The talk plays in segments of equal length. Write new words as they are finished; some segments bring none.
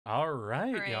All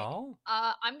right, y'all.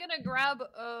 I'm gonna grab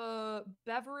a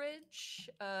beverage.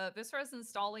 Viscera's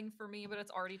installing for me, but it's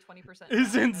already 20%.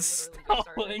 Is down.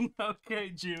 installing.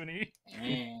 Okay, Junie.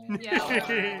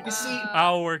 Yeah. You see,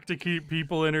 I'll work to keep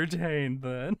people entertained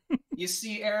then. You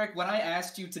see, Eric, when I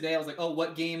asked you today, I was like, "Oh,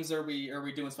 what games are we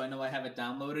doing?" So I know I have it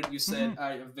downloaded. You said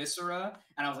Viscera,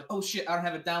 and I was like, "Oh shit, I don't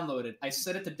have it downloaded." I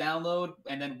set it to download,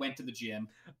 and then went to the gym.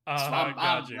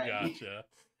 Gotcha.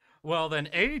 Well then,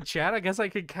 hey, chat, I guess I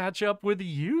could catch up with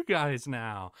you guys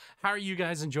now. How are you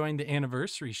guys enjoying the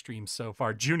anniversary stream so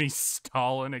far? Junie's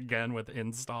stalling again with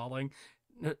installing.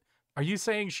 Are you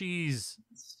saying she's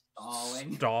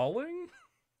stalling?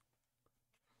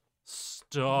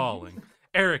 Stalling.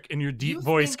 Eric, in your deep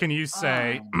voice, can you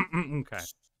say, okay.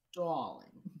 Stalling.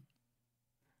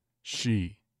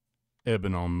 She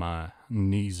ebbing on my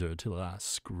knees till I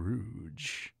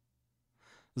Scrooge.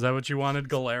 Is that what you wanted,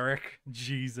 Galeric?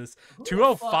 Jesus.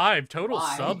 205 total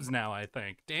subs now, I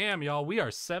think. Damn, y'all, we are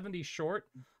 70 short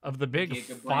of the big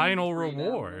final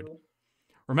reward.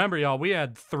 Remember, y'all, we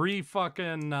had 3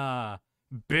 fucking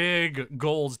big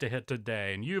goals to hit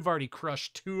today, and you've already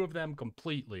crushed 2 of them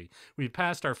completely. We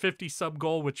passed our 50 sub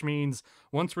goal, which means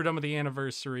once we're done with the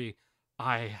anniversary,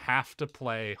 I have to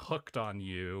play Hooked on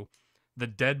You, the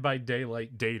Dead by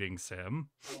Daylight dating sim.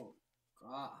 Oh,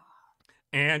 God.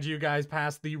 And you guys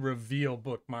passed the reveal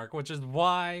bookmark, which is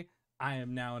why I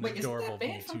am now an adorable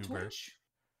VTuber.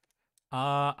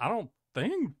 I don't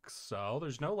think so.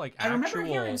 There's no like actual. I remember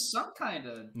hearing some kind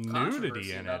of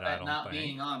nudity in it. I don't not think.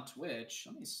 being on Twitch.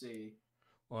 Let me see.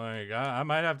 Like I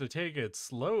might have to take it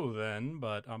slow then,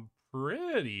 but I'm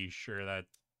pretty sure that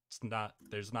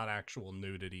there's not actual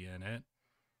nudity in it.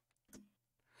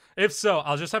 If so,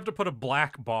 I'll just have to put a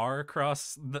black bar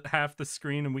across half the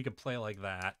screen, and we can play like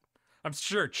that. I'm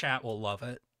sure chat will love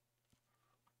it.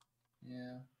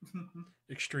 Yeah.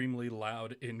 Extremely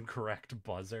loud, incorrect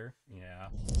buzzer. Yeah.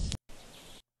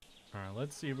 Alright,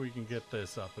 let's see if we can get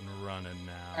this up and running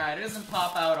now. Alright, it doesn't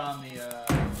pop out on the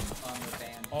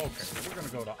band. Okay, so we're gonna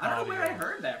go to I don't know where I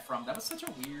heard that from. That was such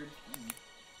a weird thing.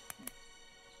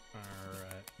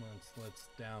 Alright, let's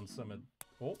down some of...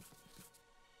 Oh.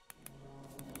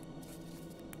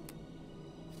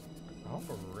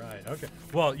 Alright, okay.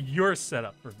 Well, you're set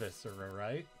up for Viscera,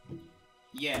 right?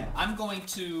 Yeah, I'm going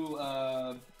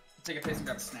to take a piss and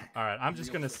grab a snack. Alright, I'm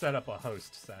just going to set up a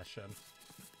host session.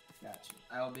 Gotcha.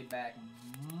 I'll be back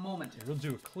momentarily. We'll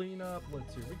do a cleanup.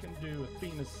 Let's see. We can do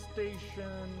Athena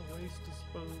Station, waste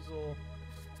disposal.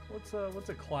 What's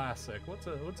a classic? What's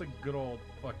a good old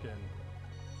fucking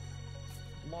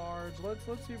large? Let's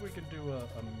see if we can do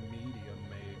a medium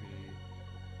maybe.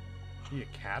 Be a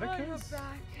catechist?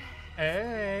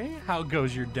 Hey, how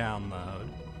goes your download?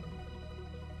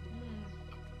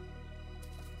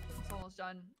 It's almost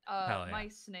done. Hell yeah. My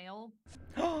snail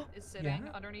is sitting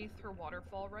underneath her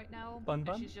waterfall right now, and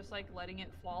she's just like letting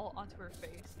it fall onto her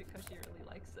face because she really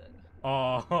likes it.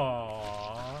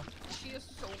 Aww. She is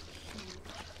so cute.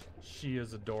 She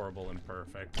is adorable and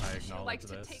perfect. I acknowledge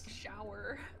this. She likes to take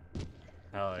shower.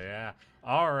 Hell yeah.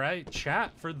 Alright,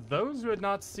 chat, for those who had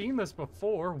not seen this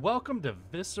before, welcome to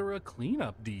Viscera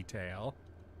Cleanup Detail.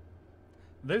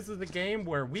 This is the game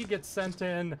where we get sent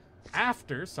in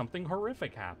after something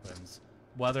horrific happens.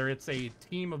 Whether it's a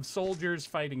team of soldiers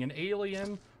fighting an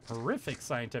alien, horrific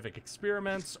scientific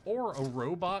experiments, or a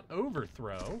robot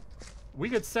overthrow, we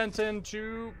get sent in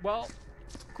to, well,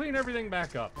 clean everything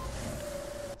back up.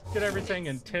 Get everything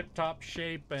in tip-top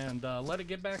shape and let it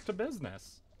get back to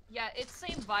business. Yeah, it's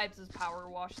same vibes as Power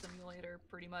Wash Simulator,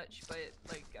 pretty much, but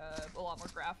like a lot more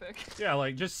graphic. Yeah,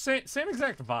 like just same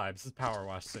exact vibes as Power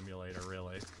Wash Simulator,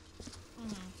 really.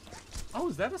 Oh,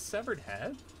 is that a severed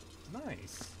head?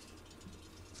 Nice.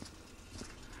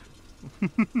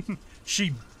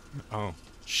 She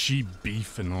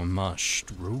beefing on my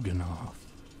stroganoff.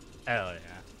 Hell yeah.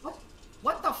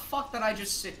 What the fuck did I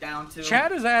just sit down to?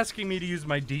 Chad is asking me to use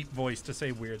my deep voice to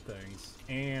say weird things.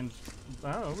 And,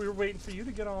 I don't know, we were waiting for you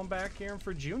to get on back here and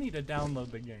for Junie to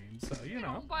download the game. So, you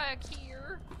know. Get on back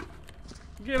here.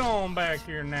 Get on back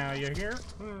here now, you hear?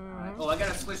 Right. Oh, I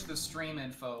gotta switch the stream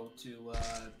info to,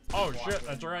 oh shit,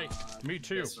 that's right. Me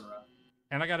too. Viscera.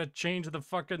 And I gotta change the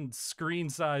fucking screen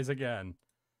size again.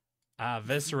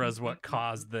 Viscera's what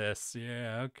caused this.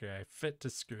 Yeah, okay. Fit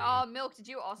to screen. Milk, did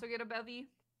you also get a bevy?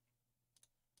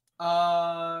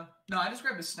 No, I just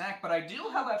grabbed a snack, but I do,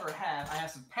 however, I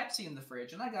have some Pepsi in the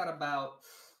fridge, and I got I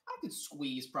could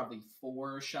squeeze probably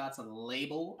 4 shots of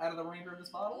label out of the remainder of this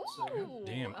bottle. So.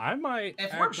 Damn, I might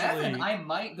if actually... we're bevin', I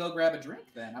might go grab a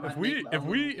drink then. If we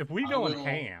going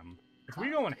ham,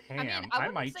 I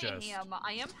might just... ham.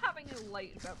 I am having a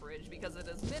light beverage because it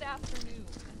is mid-afternoon,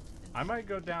 I might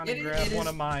go down and grab one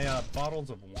of my bottles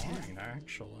of wine,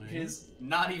 actually. It is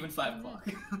not even 5 o'clock.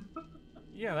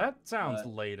 Yeah, that sounds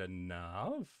late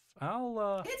enough.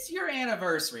 I'll, It's your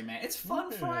anniversary, man. It's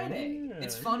Fun Friday. Yeah,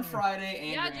 It's Fun Friday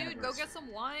and Yeah, your dude, go get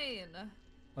some wine.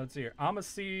 Let's see here. I'm gonna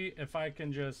see if I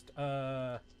can just,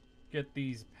 get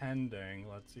these pending.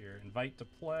 Let's see here. Invite to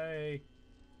play.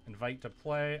 Invite to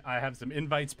play. I have some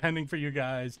invites pending for you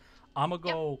guys. I'm gonna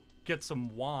go get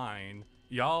some wine.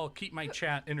 Y'all keep my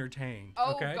chat entertained.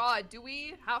 Oh okay? God, do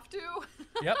we have to?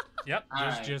 Yep.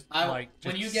 Just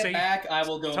when you get back, I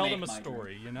will go tell make them a my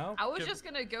story. drink. You know. I was just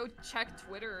gonna go check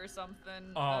Twitter or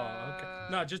something. Oh, okay.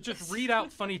 No, just read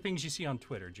out funny things you see on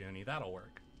Twitter, Junie. That'll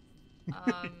work.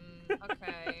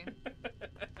 Okay.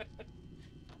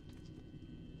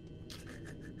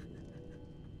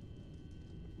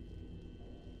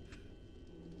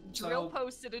 Drill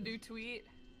posted a new tweet.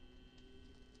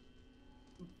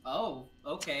 Oh,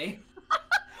 okay.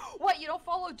 What, you don't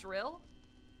follow Drill?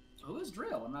 Who is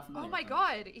Drill? I'm not familiar. Oh my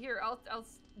God! Here, I'll.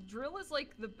 Drill is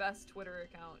like the best Twitter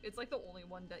account. It's like the only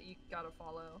one that you gotta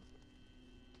follow.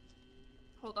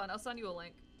 Hold on, I'll send you a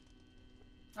link.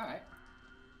 All right.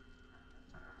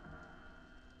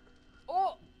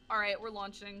 Oh, all right, we're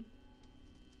launching.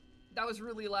 That was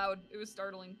really loud. It was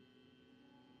startling.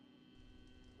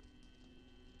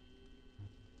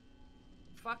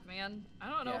 Fuck, man. I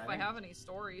don't know if I have any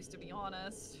stories, to be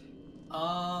honest.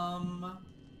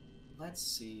 Let's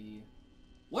see.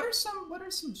 What are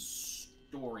some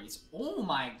stories? Oh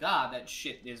my God, that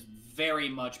shit is very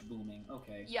much booming.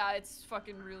 Okay. Yeah, it's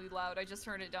fucking really loud. I just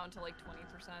turned it down to like 20%.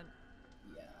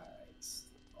 Yeah, it's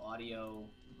audio.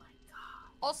 Oh my God.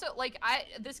 Also, like,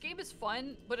 this game is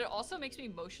fun, but it also makes me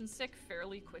motion sick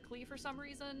fairly quickly for some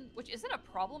reason, which isn't a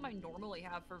problem I normally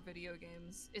have for video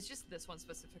games. It's just this one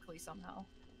specifically somehow.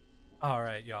 All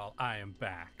right, y'all. I am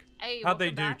back. Hey, how'd they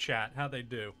welcome do, back. chat? How'd they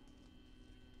do?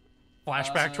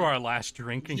 Flashback to our last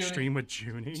drinking stream with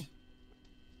Junie.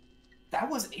 That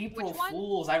was April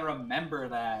Fool's. I remember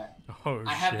that. Oh, shit.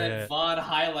 I have that VOD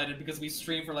highlighted because we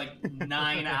streamed for like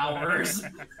 9 hours.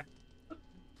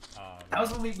 That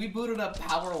was when we booted up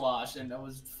Power Wash and that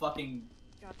was fucking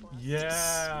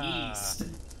deceased.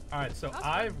 Alright, so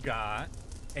I've got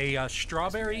a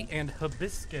strawberry and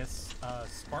hibiscus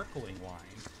sparkling wine.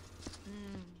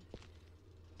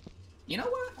 You know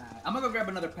what? I'm gonna go grab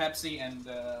another Pepsi and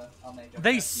I'll make a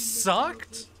They Pepsi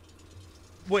sucked?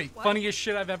 Wait, What? funniest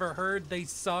shit I've ever heard. They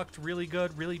sucked really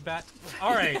good, really bad.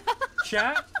 Alright,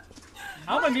 chat.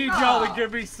 I'm gonna need y'all to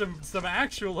give me some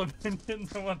actual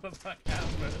opinions on what the fuck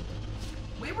happened.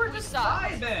 We were just suck.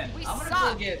 vibing.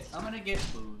 I'm gonna get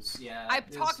booze. Yeah. I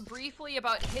talked briefly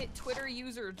about hit Twitter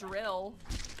user Drill.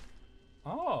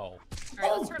 Oh.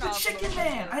 Right, let's turn the off a Chicken little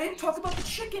Man! bit. I didn't talk about the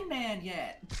Chicken Man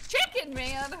yet. Chicken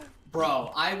Man!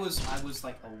 Bro, I was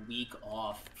like a week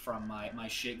off from my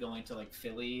shit going to like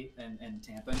Philly and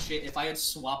Tampa and shit. If I had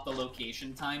swapped the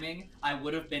location timing, I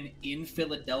would have been in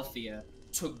Philadelphia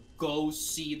to go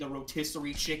see the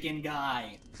rotisserie chicken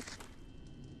guy.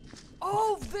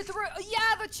 Oh,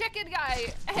 the chicken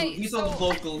guy. Hey, he's a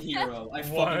local hero. I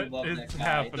fucking love that guy. What is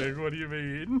happening? What do you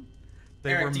mean?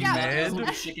 They Eric, were do you know mad. who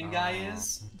the chicken guy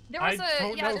is? There was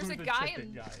there's a guy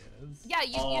in. Guy is. Yeah,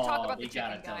 you talk about the you chicken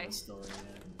gotta guy. tell the story. Yeah.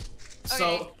 Okay.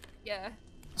 So yeah.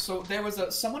 So there was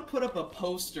someone put up a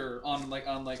poster on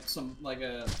some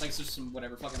some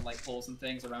whatever fucking light poles and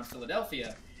things around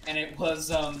Philadelphia, and it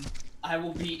was I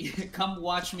will be come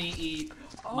watch me eat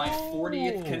my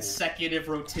 40th consecutive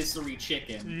rotisserie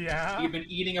chicken. Yeah. You've been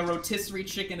eating a rotisserie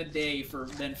chicken a day for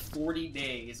then 40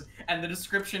 days, and the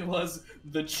description was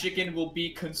the chicken will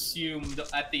be consumed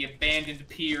at the abandoned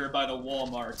pier by the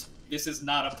Walmart. This is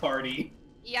not a party.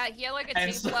 Yeah, he had like a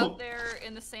table out there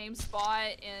in the same spot,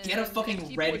 and he had a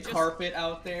fucking red carpet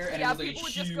out there, and it was like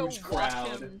a huge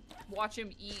crowd. Watch him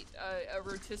eat a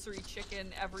rotisserie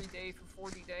chicken every day for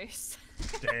 40 days.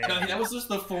 Damn. No, that was just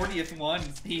the 40th one.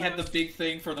 He had the big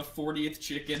thing for the 40th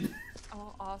chicken.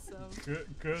 Oh, awesome. Good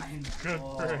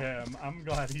for him. I'm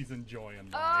glad he's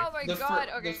enjoying life. Oh my god.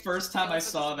 Okay. The first time I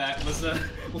saw that was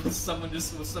someone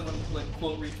like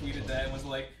quote retweeted that and was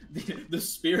like, the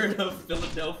spirit of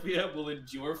Philadelphia will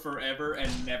endure forever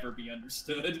and never be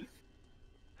understood.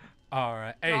 All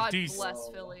right. Hey, God bless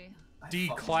Philly.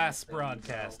 D-class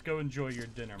broadcast. Go enjoy your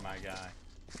dinner, my guy.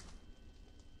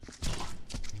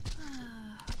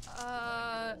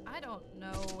 I don't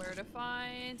know where to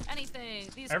find anything.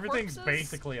 Everything's corpses,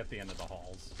 basically at the end of the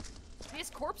halls. These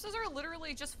corpses are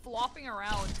literally just flopping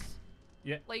around.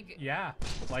 Yeah. Like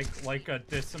like a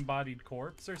disembodied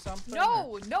corpse or something?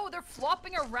 No, no, they're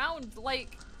flopping around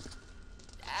like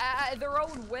their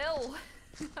own will.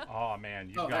 Oh man,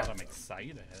 you got them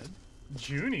excited.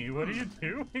 Junie, what are you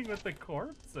doing with the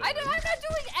corpses? I'm not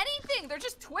doing anything. They're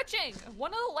just twitching.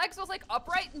 One of the legs was like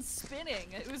upright and spinning.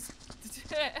 It was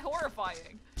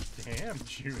horrifying. Damn,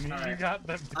 Junie, Right. you got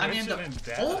them I'm in twitching and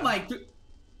dead. Oh my god.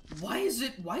 Why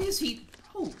is he...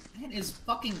 Oh, man is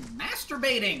fucking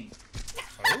masturbating.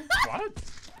 Oh, what?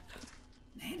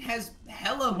 Man has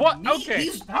hella What? meat. Okay,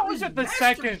 He's how is it the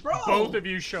second bro? both of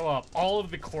you show up, all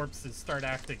of the corpses start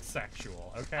acting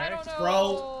sexual, okay? I don't know.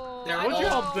 Bro, they're What'd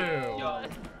y'all do? Yo,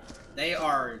 they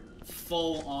are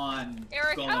full on.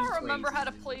 Eric, going I don't remember crazy. how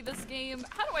to play this game.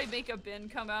 How do I make a bin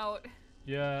come out?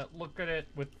 Yeah, look at it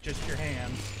with just your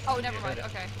hands. Oh, never Yeah, mind. yeah.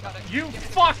 Okay, got it. You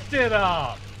fucked it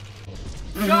up!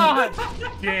 God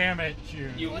damn it,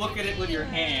 Junie. You look at it with your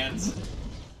hands.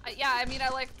 Yeah, I mean, I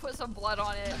like put some blood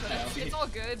on it, but it's all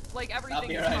good. Like everything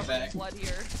be is right covered back. in blood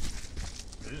here.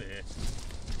 Ugh.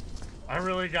 I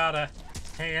really gotta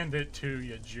hand it to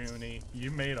you, Junie.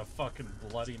 You made a fucking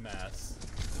bloody mess.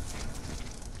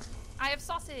 I have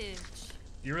sausage.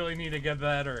 You really need to get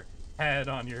better head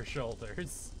on your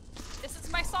shoulders. This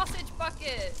is my sausage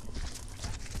bucket.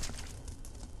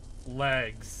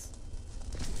 Legs.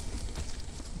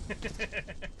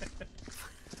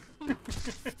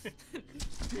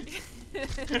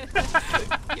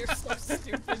 You're so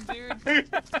stupid, dude.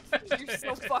 You're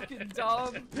so fucking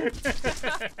dumb.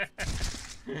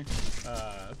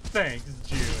 Thanks,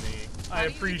 Junie. I How do you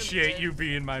even appreciate live? you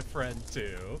being my friend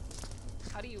too.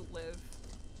 How do you live?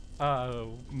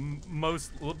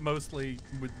 Mostly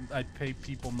I pay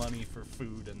people money for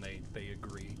food and they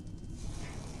agree.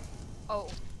 Oh,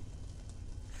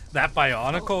 That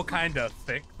Bionicle kind of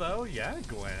thick though, yeah,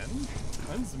 Gwen.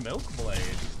 Gwen's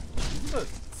Milkblade. She's the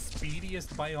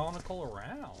speediest Bionicle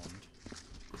around.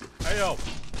 Hey yo,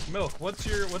 Milk, what's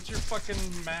your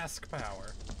fucking mask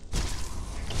power?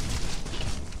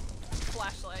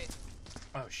 flashlight.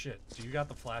 Oh shit, do you got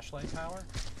the flashlight power?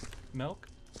 Milk,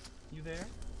 you there?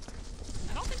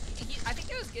 I don't think I think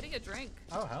he was getting a drink.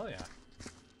 Oh hell yeah,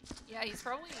 Yeah, he's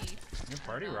probably. you're a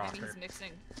party Maybe rocker. he's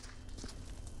mixing.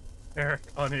 Eric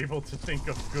unable to think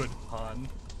of good pun.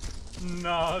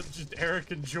 No, just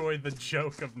Eric enjoyed the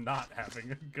joke of not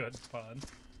having a good pun.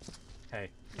 Hey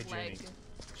Leg.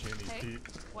 Junie, Hey, do you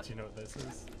what? know what this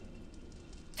is?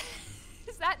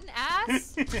 Is that an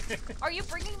ass? Are you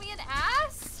bringing me an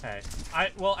ass? Hey,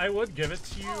 I would give it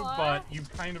to you, Aw. but you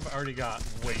kind of already got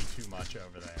way too much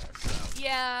over there. So.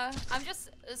 Yeah, I'm just.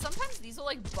 Sometimes these will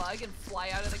like bug and fly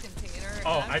out of the container. and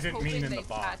Oh, I'm I just didn't mean hoping in the they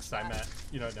box. patch I that. meant,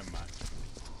 you know, never mind.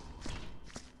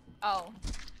 Oh,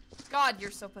 God,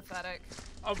 you're so pathetic.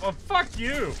 Oh, fuck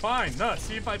you. Fine. No,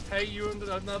 see if I pay you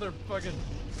another fucking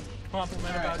compliment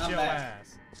All right, about I'm your back.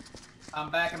 ass. I'm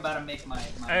back. I'm about to make my.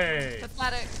 Hey,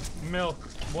 Pathetic. Milk.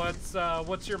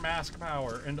 What's your mask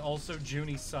power? And also,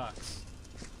 Junie sucks.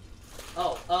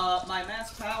 Oh, my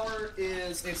mask power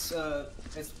is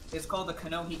it's called the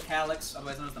Kanohi Calyx,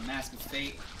 otherwise known as the Mask of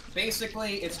Fate.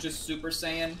 Basically, it's just Super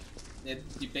Saiyan.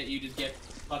 You just get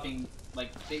fucking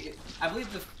like. I believe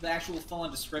the actual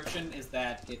full-on description is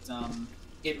that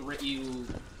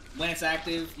when it's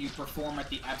active, you perform at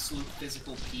the absolute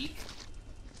physical peak,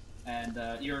 and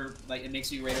you're like it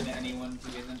makes you greater than anyone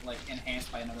who isn't like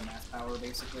enhanced by another mask power.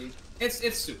 Basically, it's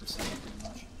Super Saiyan pretty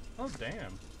much. Oh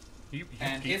damn.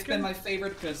 And it's been my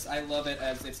favorite because I love it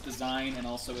as its design, and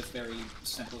also it's very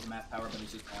simple as math power, but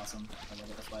it's just awesome. I love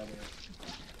it. That's why I wear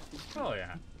it. Oh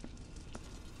yeah.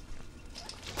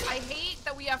 I hate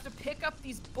that we have to pick up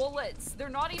these bullets. They're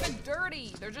not even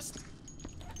dirty. They're just.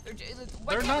 Why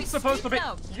They're can't not we supposed to sweep be.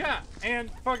 them? Yeah,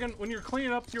 and fucking when you're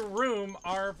cleaning up your room,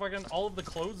 are fucking all of the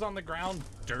clothes on the ground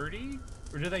dirty,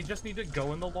 or do they just need to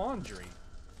go in the laundry?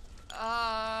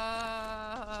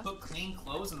 Put clean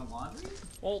clothes in the laundry?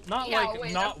 Well, not Yeah, like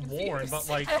wait, not I'm worn, but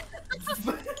confused.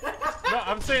 like no,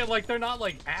 I'm saying like they're not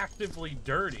like actively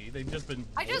dirty. They've just been.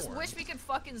 I just worn. wish we could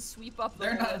fucking sweep up the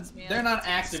They're not. woods, man. They're not It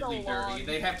takes so actively long. dirty.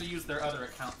 They have to use their other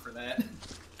account for that.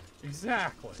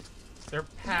 Exactly. They're I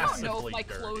don't passively know if my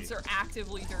dirty. clothes are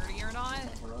actively dirty or not.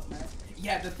 Motoro's mask.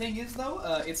 Yeah, the thing is though,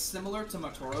 it's similar to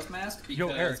Motoro's mask because Yo,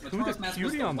 Eric, who Motoro's the mask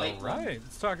was cutie the on the white one. right?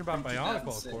 Let's talk about from Bionicle,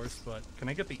 of 2006. course, but can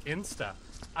I get the Insta?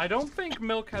 I don't think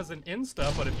Milk has an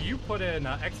Insta, but if you put in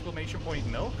exclamation point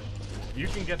Milk, you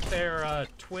can get their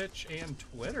Twitch and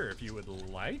Twitter if you would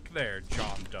like there,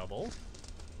 John Double.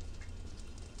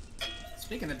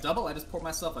 Speaking of double, I just poured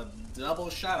myself a double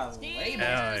shot of Cheers, label.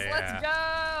 let's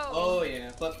go! Oh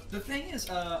yeah, but the thing is,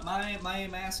 my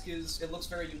mask it looks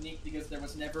very unique because there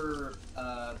was never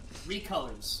 3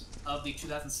 colors of the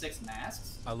 2006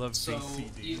 masks. I love So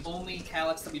VCD. the only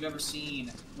Calyx that we've ever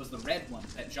seen was the red one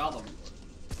that Jala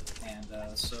wore, and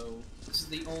so this is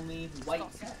the only white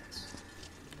Awesome. Calyx.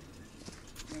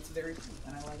 It's very cool,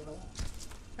 and I like it a lot.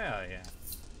 Hell yeah.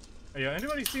 Yeah,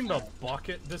 anybody seen the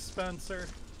bucket dispenser?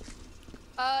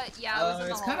 Yeah, it was in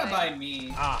the it's kind of hallway. by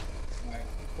me. Ah. Alright,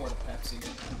 quart of Pepsi.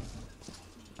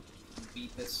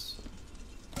 Beat this.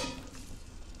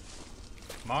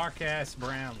 Mark S.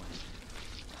 Brownlee.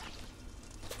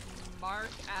 Mark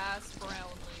ass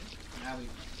Brownlee. Now we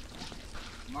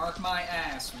mark my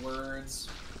ass words.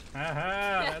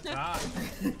 Haha, that's hot.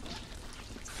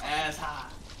 Ass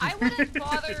hot. I wouldn't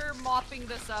bother mopping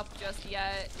this up just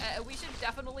yet. We should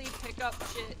definitely pick up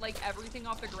shit, like everything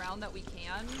off the ground that we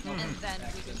can, and then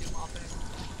we can do mopping.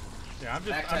 Yeah, I'm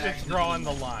just drawing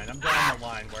the line. I'm drawing the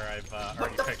line where I've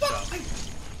already picked up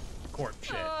corpse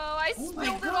shit. Oh, I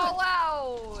spilled it all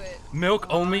out! Milk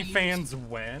OnlyFans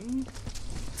when?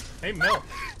 Hey, Milk.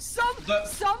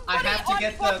 Somebody have to on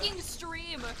get fucking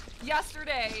stream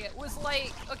yesterday was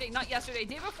like, okay, not yesterday,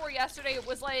 day before yesterday, it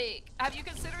was like, have you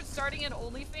considered starting an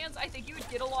OnlyFans? I think you would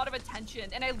get a lot of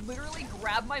attention. And I literally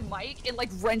grabbed my mic and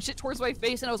like wrenched it towards my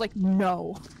face and I was like,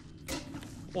 no.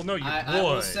 Well, no, you would. I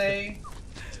will say,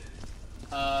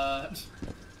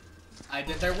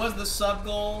 there was the sub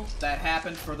goal that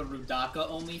happened for the Rudaka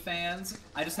OnlyFans.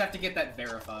 I just have to get that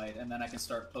verified, and then I can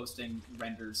start posting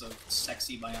renders of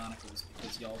sexy Bionicles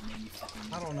because y'all made me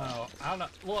fucking. I don't know.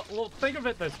 Well, think of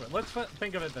it this way. Let's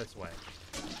think of it this way.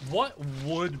 What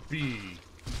would be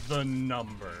the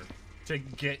number to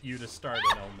get you to start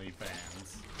an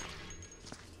OnlyFans?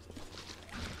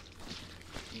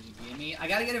 I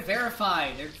gotta get it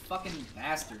verified. They're fucking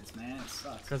bastards, man. It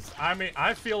sucks. Because I mean,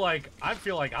 I feel like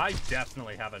I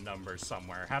definitely have a number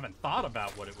somewhere. Haven't thought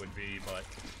about what it would be, but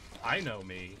I know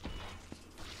me.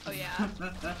 Oh yeah.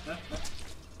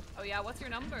 Oh yeah. What's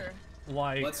your number?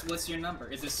 Like, what's your number?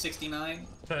 Is it 69?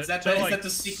 Is that the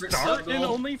secret start sub in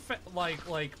goal?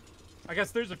 like. I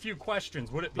guess there's a few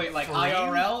questions. Would it be Wait, like free?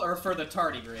 IRL or for the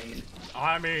tardigrade?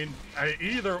 I mean,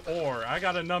 either or. I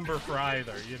got a number for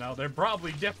either, you know? They're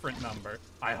probably different number.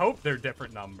 I hope they're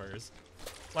different numbers.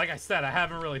 Like I said, I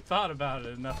haven't really thought about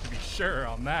it enough to be sure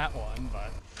on that one,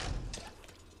 but...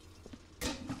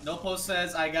 Nopo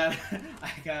says I have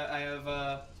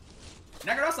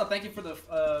Nagarosa, thank you for the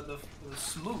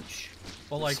smooch.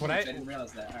 Well, like, smooch. what I didn't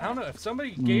realize that. I don't know, if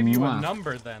somebody gave you a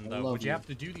number then, though, would you have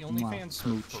to do the OnlyFans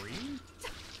for free?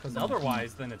 Because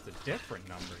otherwise, then it's a different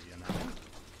number, you know?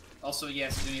 Also,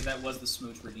 yes, Junie, that was the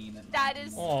smooch redeem. That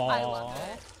is... Aww. I love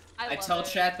it. I tell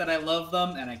chat that I love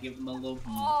them, and I give them a little...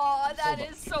 Aw, that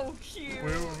is so cute.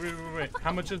 Wait.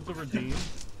 How much is the redeem?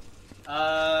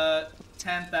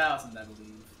 10,000, I believe.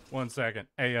 1 second.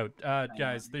 Hey, yo,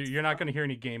 guys, you're not gonna hear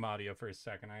any game audio for a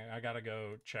second. I gotta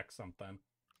go check something.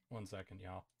 1 second,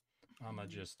 y'all. I'ma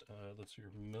just, let's see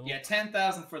your milk. Yeah,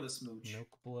 10,000 for the smooch. Milk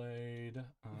blade.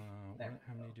 How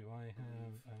many do I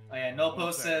have? Oh yeah,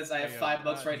 Nopo says I have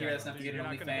 $5 right here. That's enough to get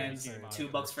OnlyFans.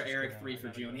 $2 for Eric, 3 for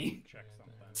Junie. Check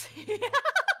something. Oh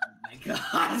my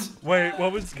god. Wait,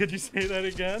 what was? Could you say that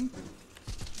again?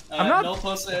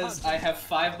 Nopo says I have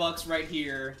 $5 right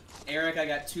here. Eric, I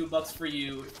got $2 for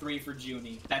you, 3 for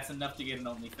Junie. That's enough to get an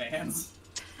OnlyFans.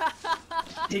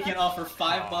 He can offer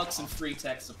 $5 and free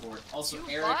tech support. Also,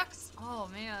 Eric. $2? Oh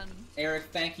man. Eric,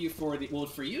 thank you for the. Well,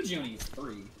 for you, Junie, it's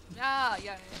free. Yeah.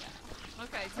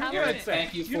 Okay, time Eric, limit.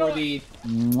 thank you for the.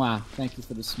 Mwah. Thank you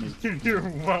for the smooch. You're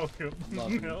welcome.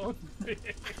 Love you. No.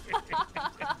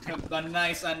 a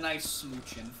nice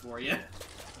smooching for you.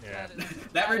 Yeah.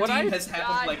 That redeem has God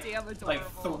happened damn like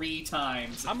adorable. 3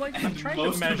 times. I'm trying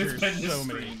to measure so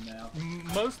many.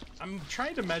 I'm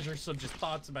trying to measure some just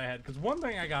thoughts in my head, because one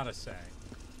thing I gotta say,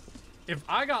 if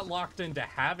I got locked into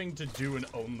having to do an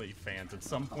OnlyFans at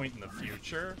some point in the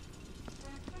future,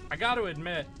 I gotta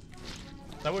admit,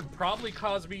 that would probably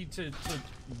cause me to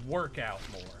work out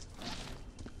more.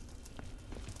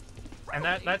 And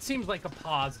that seems like a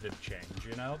positive change,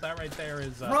 you know? That right there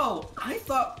is... Bro, I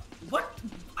thought... What?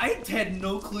 I had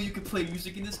no clue you could play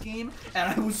music in this game, and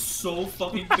I was so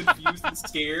fucking confused and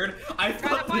scared. I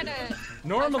thought...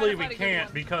 Normally we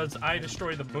can't, because I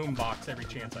destroy the boombox every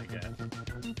chance I get.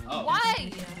 Oh.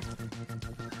 Why?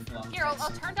 Here, I'll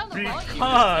turn down the volume.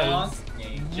 Because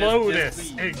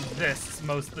Lotus exists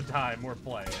most of the time we're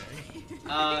playing.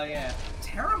 Yeah.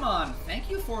 Terramon, thank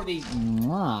you for the...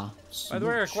 By the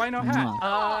way, Eric, why no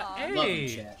hat?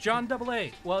 Hey, John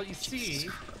AA. Well, you see,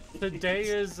 today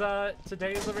is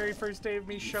the very first day of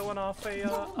me showing off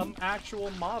an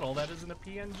actual model that isn't a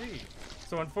PNG.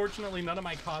 So unfortunately, none of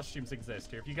my costumes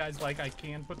exist here. If you guys like, I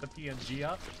can put the PNG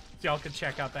up, so y'all can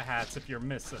check out the hats if you're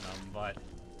missing them. But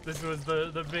this was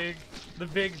the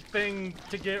big thing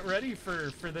to get ready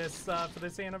for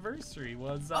this anniversary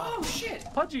was oh shit,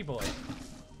 Pudgy Boy.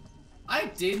 I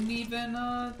didn't even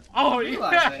Oh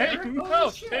realize yeah, that. no,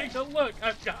 Holy shit. take a look.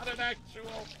 I've got an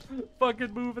actual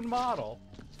fucking moving model.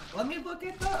 Let me look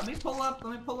at that. Let me pull up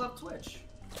Twitch.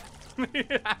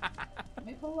 Let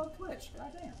me pull up Twitch.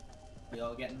 Goddamn.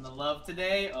 Y'all getting the love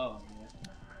today? Oh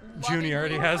yeah. Junior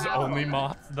already has Wow. only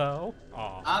moths though.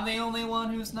 Aw. I'm the only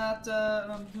one who's not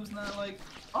like,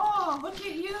 oh, look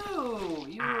at you.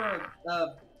 You're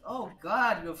oh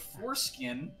god, you have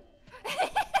foreskin.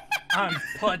 I'm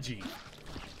pudgy.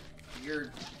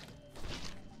 You're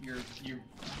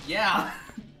yeah.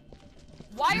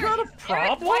 Why You are got a Eric,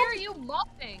 problem? why are you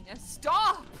muffing?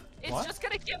 Stop! It's What? just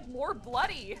gonna get more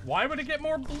bloody. Why would it get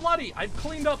more bloody? I've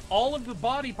cleaned up all of the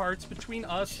body parts between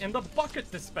us and the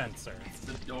bucket dispenser. It's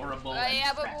adorable.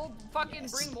 Yeah, but we'll fucking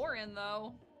bring more in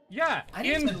though. Yeah, I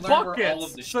need in to learn where all of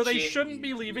buckets, the so they shit shouldn't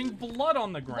be is. leaving blood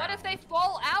on the ground. What if they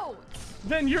fall out?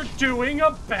 Then you're doing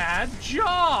a bad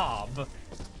job.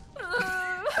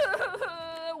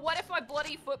 What if my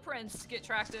bloody footprints get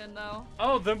tracked in though?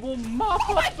 Oh, then we'll mop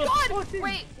Oh my up the god! fucking...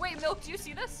 Wait, Milk, do you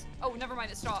see this? Oh, never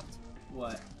mind, it stopped.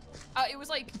 What? It was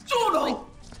like... Juno!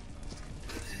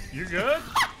 You good?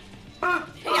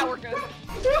 Yeah, we're good.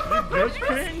 You good,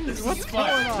 King? This What's is going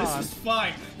fine. on? This is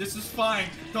fine. This is fine.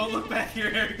 Don't look back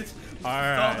here, Eric. It's all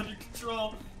right. under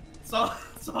control. It's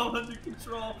all under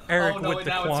control. Eric oh, no, with the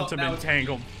now it's all- quantum now it's-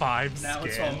 entangled 5 Now skin.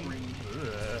 it's all green.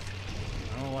 Ugh.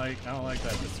 I don't like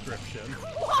that description.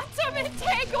 Quantum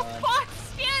entangled God. fox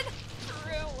skin!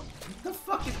 True. What the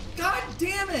fuck is? God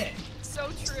damn it! So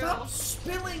true. Stop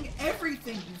spilling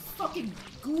everything, you fucking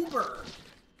goober.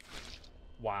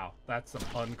 Wow, that's some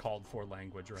uncalled for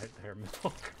language right there,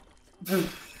 Milk. That's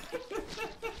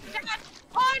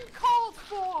uncalled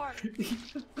for!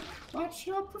 Watch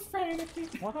your profanity.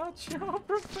 Watch your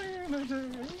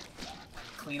profanity.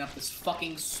 Clean up this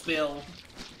fucking spill.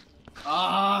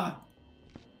 Ah!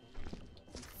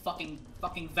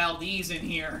 Fucking Valdez in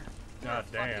here. God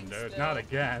damn, Fucking dude. spill. Not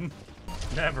again.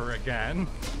 Never again.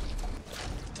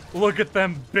 Look at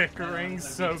them bickering,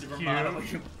 so cute.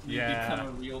 You Yeah. become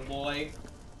a real boy.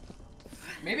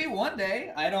 Maybe one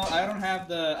day. I don't have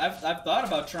the. I've thought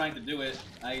about trying to do it.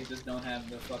 I just don't have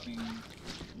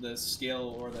the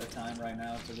skill or the time right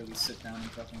now to really sit down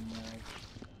and fucking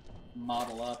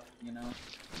model up. You know.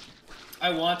 I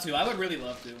want to. I would really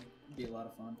love to. It'd be a lot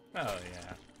of fun. Oh,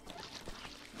 yeah.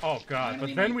 Oh, God. I But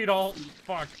mean, then like- we'd all...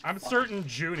 Fuck. I'm certain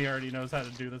Junie already knows how to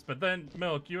do this. But then,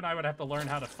 Milk, you and I would have to learn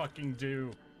how to fucking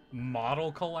do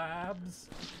model collabs.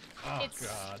 Oh, It's-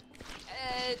 God.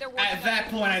 They're working At that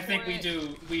on point, I for think we it.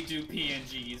 do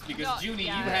PNGs because No, Junie,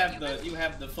 yeah, you've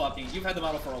had the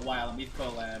model for a while and we've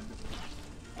collabed.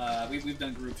 We've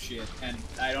done group shit, and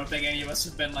I don't think any of us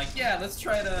have been like, yeah, let's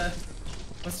try to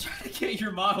get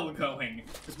your model going,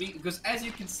 because as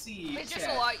you can see, It's just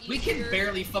chat, a lot we can easier.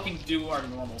 barely fucking do our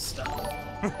normal stuff.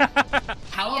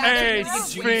 How long Yeah, Hey, did you get Junie's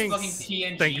Sphinx. fucking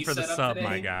PNG Thank you for the set up sub, today?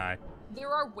 my guy. There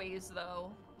are ways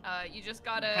though. You just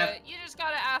gotta Have-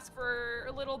 ask for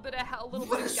a little bit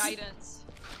of guidance.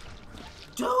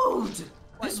 Dude,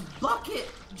 this bucket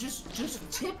just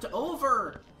tipped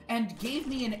over and gave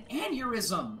me an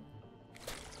aneurysm.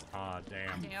 Aw,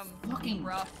 damn. Damn, Fucking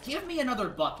rough. give me another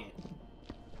bucket.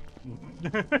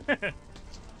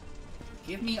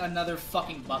 Give me another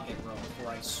fucking bucket, bro,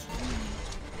 before I scream.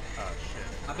 Oh,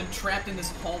 shit. I've been trapped in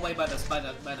this hallway by the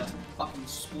fucking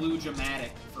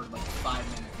splooge-o-matic for like 5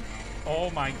 minutes now. Oh,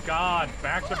 my God.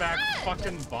 Back-to-back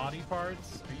fucking body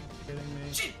parts? Are you kidding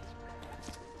me? Shit!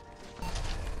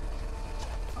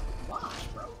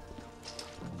 Watch, bro.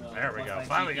 There we go. My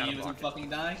Finally got a GPU isn't bucket. fucking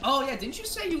dying. Oh yeah, didn't you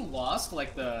say you lost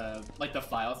like the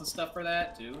files and stuff for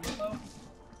that too? Nemo?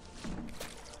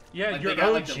 Yeah, Like, your they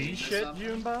got, like, OG deleted or shit, something?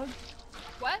 Junebug?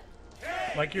 What?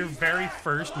 Like your very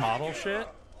first model shit?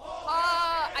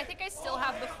 I think I still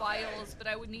have the files, but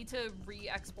I would need to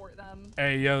re-export them.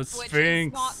 Hey, yo, Which is not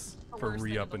Sphinx. the For worst thing in the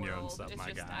re-upping your own world. stuff, It's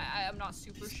my just, guy. I'm not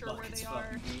super These sure where buckets they are.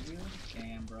 fucking hate you?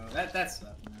 Damn, bro. That sucks,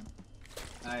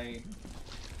 man.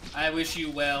 I wish you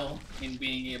well in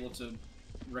being able to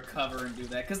recover and do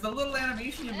that, because the little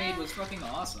animation you made was fucking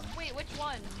awesome. Wait, which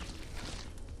one?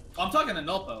 I'm talking to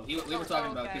Nulpo. We were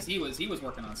talking about okay. because he was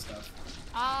working on stuff,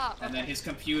 Ah, okay. and then his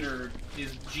computer,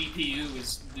 his GPU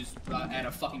is at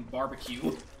a fucking barbecue.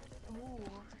 Ooh.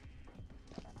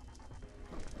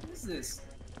 What is this?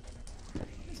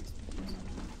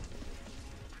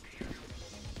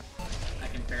 I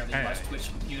can barely Hey. watch Twitch,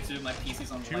 YouTube. My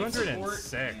PC's on life support.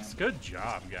 206. Damn. Good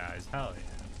job, guys. Hell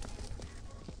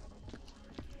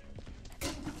yeah.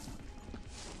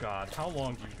 God, how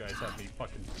long do you guys have me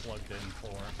fucking plugged in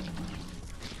for?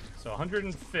 So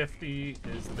 150 is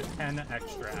the 10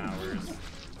 extra hours.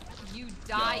 You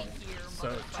die here, So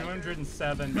motherfucker.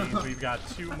 207 means we've got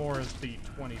 2 more of the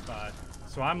 25.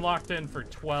 So I'm locked in for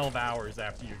 12 hours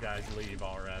after you guys leave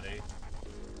already.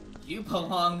 You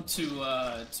belong to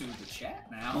the chat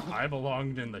now. I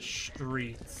belonged in the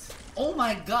streets. Oh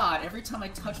my god, every time I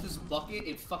touch this bucket,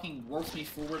 it fucking whirls me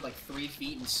forward like 3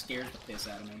 feet and scares the piss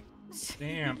out of me.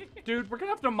 Damn. Dude, we're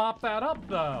gonna have to mop that up,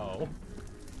 though.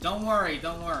 Don't worry,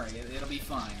 it'll be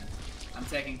fine. I'm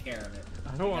taking care of it.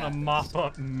 I don't want to mop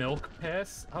up milk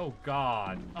piss. Oh,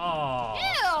 God. Oh.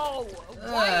 Ew!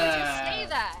 Why would you say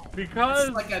that? Because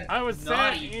like a I was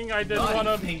naughty- saying I didn't naughty want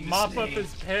to thing to mop say. up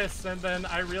his piss, and then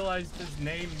I realized his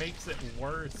name makes it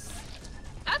worse.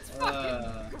 That's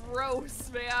fucking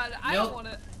gross, man. I Milk- don't want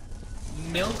to.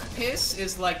 Milk piss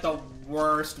is like the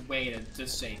worst way to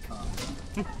say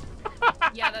cum.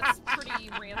 Yeah, that's pretty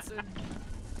rancid.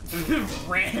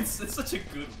 Rants, that's such a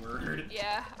good word.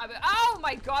 Yeah. Oh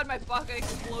my god, my bucket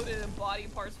exploded and body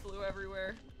parts flew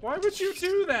everywhere. Why would you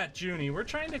do that, Junie? We're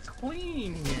trying to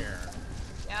clean here.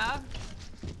 Yeah.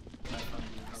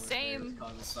 Same.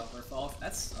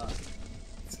 That's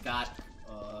Scott.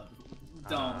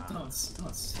 Don't.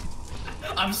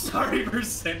 I'm sorry for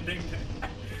sending that.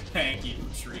 Thank you,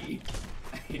 Tree.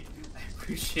 I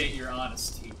appreciate your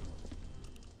honesty.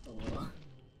 Alright.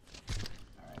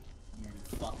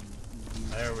 Fucking.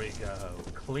 There we go.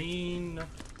 Clean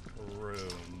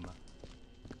room.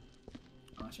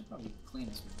 Oh, I should probably clean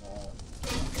this wall.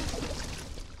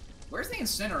 Where's the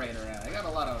incinerator at? I got a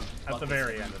lot of. At the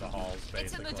very end of the halls, basically.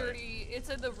 It's in the dirty. It's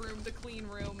in the room, the clean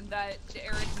room that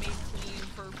Eric made clean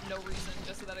for no reason,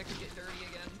 just so that I could get dirty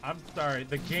again. I'm sorry.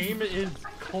 The game is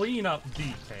cleanup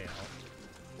detail.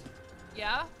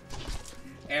 Yeah.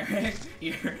 Eric,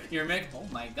 you're making. Oh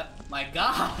my god! My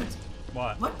god!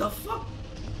 What? What the fuck?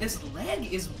 His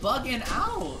leg is bugging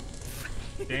out.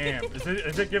 Damn.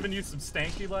 Is it giving you some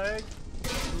stanky leg?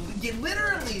 Yeah,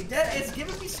 literally, it's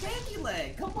giving me stanky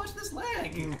leg. Come watch this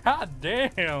leg. God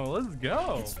damn. Let's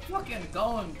go. It's fucking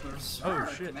going berserk,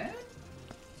 Oh, shit. man.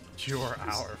 You're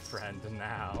our friend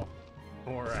now.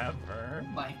 Forever. Oh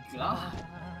my god.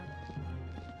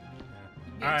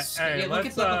 Alright, hey, look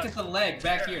let's, at the leg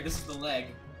back here. This is the leg.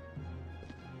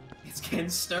 It's getting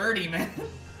sturdy, man.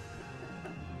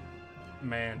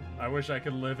 Man, I wish I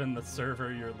could live in the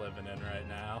server you're living in right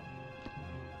now.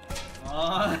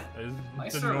 My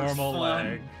It's a server's normal fun.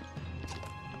 leg.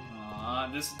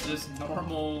 Just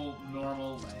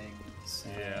normal leg.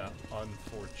 Sad. Yeah,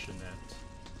 unfortunate.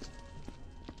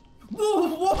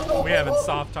 Whoa. We having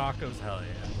soft tacos? Hell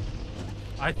yeah.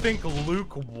 I think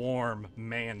lukewarm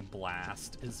man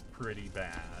blast is pretty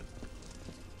bad.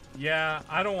 Yeah,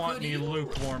 I don't want any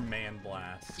lukewarm man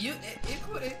blast.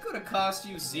 It could have cost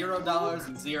you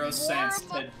 $0.00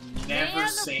 to never Man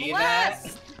say blast.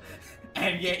 that,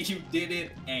 and yet you did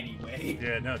it anyway.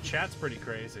 Yeah, no, chat's pretty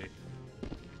crazy.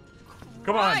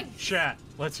 Come on, chat.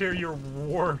 Let's hear your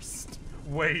worst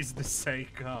ways to say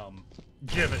come.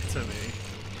 Give it to me.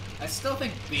 I still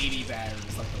think baby batter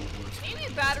is like the worst.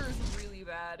 Baby batter is really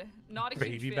bad. Not a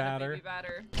huge Baby fan batter? of baby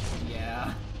batter.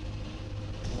 Yeah.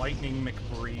 Lightning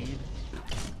McBreed.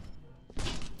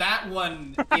 That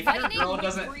one, if your Lightning girl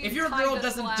doesn't, McBreed if your girl kinda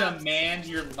doesn't slaps. demand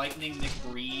your Lightning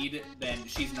McBreed, then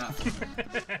she's not.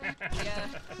 Yeah.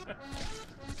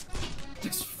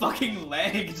 This fucking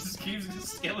leg just keeps the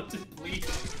skeleton bleeding.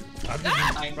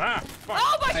 Fuck.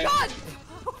 Oh my god!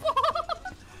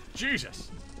 Jesus.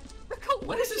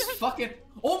 What is this fucking?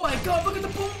 Oh my god! Look at the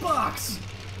boombox.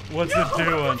 What's it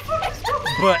doing?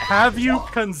 But have you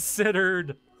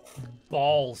considered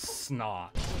ball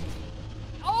snot?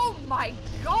 Oh my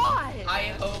god!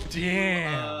 I hope.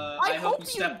 Damn. I hope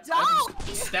you don't.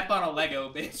 step on a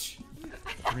Lego, bitch.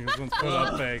 Let's put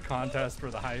up a contest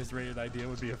where the highest rated idea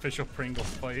would be official Pringles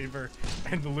flavor,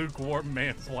 and the lukewarm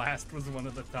man blast was one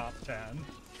of the top 10.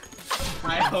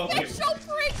 I hope it Official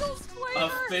Pringles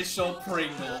flavor! official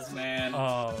Pringles, man.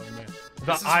 Oh man, the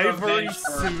This is ivory revenge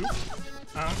for- soup.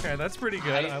 Okay, that's pretty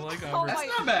good. I like Oh ivory. my-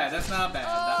 That's not bad. That's not bad.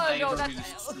 Oh, The no, ivory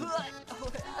that's... soup.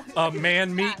 A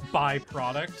man meat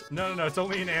byproduct. No, it's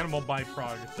only an animal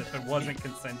byproduct if it wasn't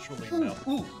consensually milked.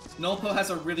 Ooh, Nolpo has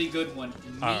a really good one.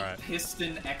 Meat Alright.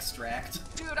 piston extract.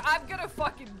 Dude, I'm gonna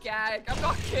fucking gag. I'm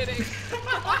not kidding.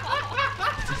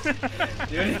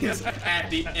 Dude is at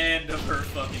the end of her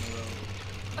fucking road.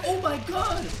 Oh my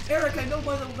god! Eric, I know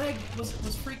why the leg was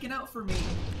freaking out for me.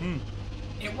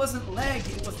 It wasn't leg,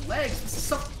 it was legs. This is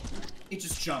some... It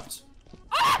just jumped.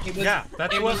 It was, Yeah,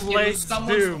 that's it what was, legs it was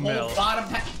someone's do, whole Mill.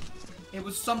 bottom It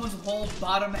was someone's whole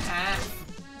bottom half.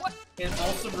 What? It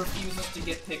also refuses to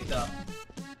get picked up.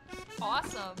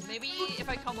 Awesome. Maybe if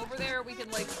I come over there, we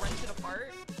can like rent it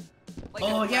apart. Like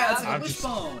Oh a yeah, it's crab. like a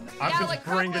wishbone. I'm Yeah, just like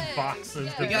bringing crab legs. boxes.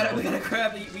 Yeah. to We gotta go.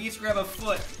 grab. We each grab a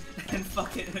foot and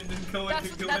fuck it, and then go That's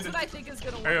into. what I think is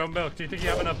gonna work. Hey, Milk, do you think you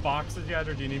have enough boxes yet,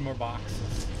 or do you need more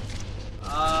boxes?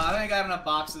 I think I got enough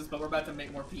boxes, but we're about to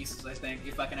make more pieces. I think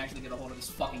if I can actually get a hold of this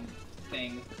fucking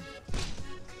thing.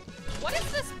 What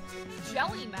is this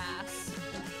jelly mass?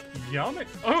 Yummy.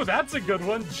 Oh, that's a good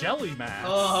one. Jelly mass.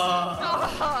 Oh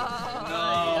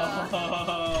Oh,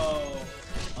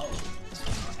 no!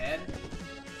 Oh, head.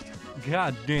 Damn, bro.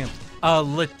 God damn.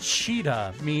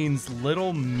 Lechita means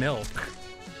little milk.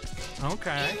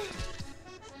 Okay.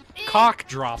 Cock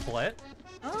droplet.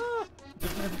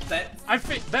 That.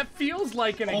 That feels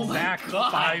like an Oh my exact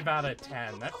God. 5 out of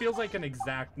 10. That feels like an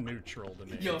exact neutral to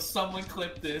me. Yo, someone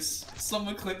clip this.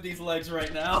 Someone clip these legs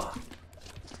right now.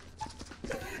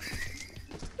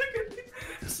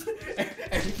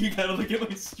 You gotta look at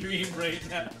my stream right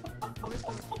now.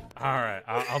 Alright,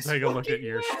 I'll take a look at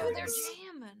your oh, they're stream.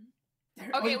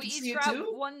 jamming. Oh, Okay, you we can see each it grab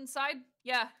too? one side.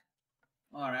 Yeah.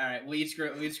 Alright. We each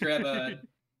grab a.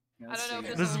 I don't know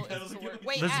if This- this will work.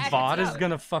 Wait, This I VOD can is see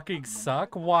gonna fucking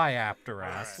suck? Why after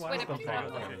us? Why Wait, the if you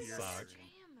fuck want would it to- suck?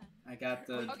 I got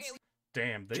the. Okay.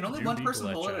 Damn, they Can only do one be person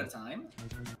hold it glitching. at a time?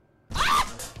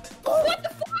 Ah! Oh, what the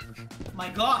fuck? My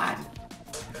God!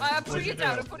 I'm putting What'd you it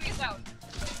down. do? I'm putting it down.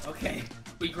 Okay.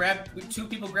 Two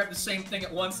people grab the same thing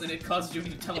at once, and it causes you to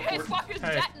It teleport. fucking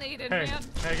Hey, detonated, Hey, man.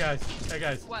 hey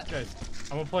guys, What? guys.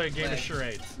 I'm gonna play a game of Leg.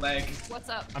 charades. Leg. What's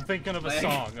up? I'm thinking of a Leg.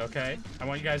 song, okay? I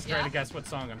want you guys to try Yeah? to guess what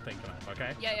song I'm thinking of,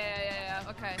 okay? Yeah.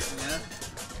 Okay. Yeah.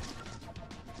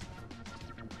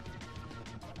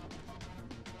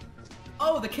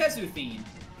 Oh, the Kezu theme.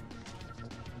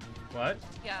 What?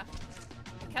 Yeah.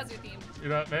 Kazu theme. You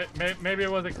know, maybe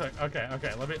it wasn't clear. Okay,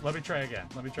 let me try again.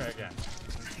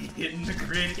 Hitting the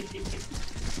grid.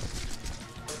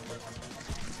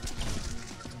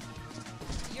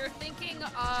 You're thinking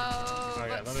of Okay,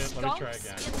 let me try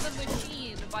Skunks again. in the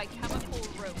Machine by Chemical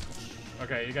Roach.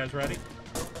 Okay, you guys ready?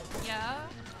 Yeah?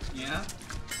 Yeah.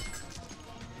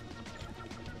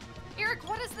 Eric,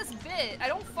 what is this bit? I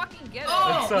don't fucking get it.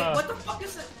 Oh, It's, wait, what the fuck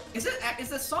is it? Is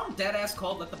the song dead ass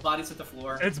called "Let the Bodies Hit the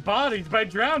Floor"? It's Bodies by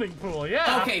Drowning Pool,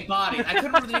 yeah. Okay, body. I couldn't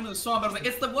remember the name of the song, but I was like,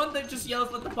 it's the one that just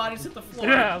yells "Let the bodies hit the floor."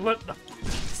 Yeah, let the...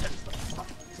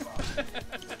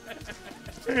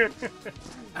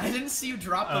 I didn't see you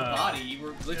drop the body. You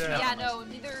were glitching yeah. out. Yeah, no,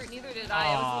 neither did I.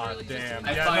 I was Aw, literally damn. just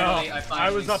I Yeah, finally- no, I I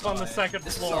finally was up saw on the it. second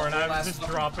This is floor a and I whole was ass just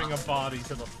fucking dropping a box. body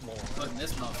to the floor. Putting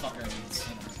this motherfucker in the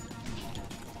center.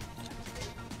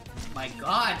 My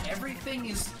God, everything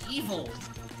is evil.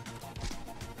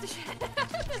 this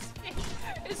game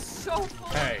is so full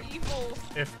Hey. of evil.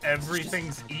 If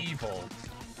everything's evil,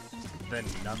 then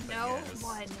nothing No is.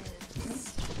 one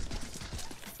is.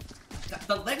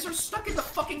 The legs are stuck in the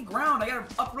fucking ground. I gotta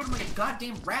uproot them like a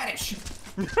goddamn radish.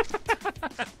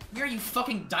 Here, you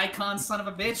fucking daikon son of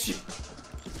a bitch.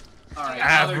 Alright,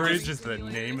 now they're Average just- is the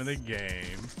name of the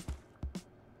game.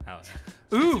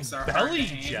 Ooh, Physics are hard belly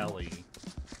to hang. jelly.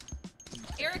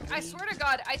 Eric, I swear to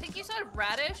God, I think you said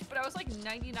radish, but I was like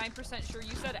 99% sure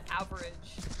you said average.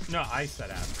 No, I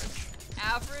said average.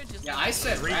 Average is Yeah, like- I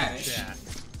said Read radish. chat.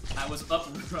 I was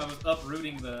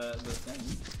uprooting the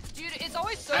thing. Dude, it's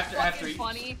always so After fucking you-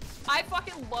 funny. I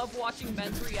fucking love watching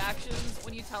men's reactions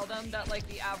when you tell them that like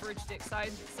the average dick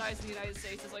size in the United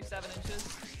States is like 7 inches.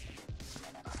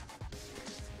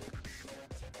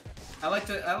 I like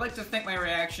to think my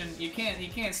reaction. You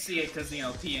can't see it because you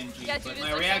know PNG. Yeah, dude, but it's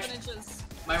my like reaction. 7 inches.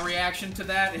 My reaction to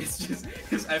that is just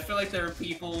because I feel like there are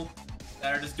people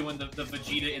that are just doing the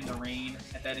Vegeta in the rain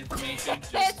at that information.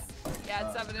 Just, Yeah,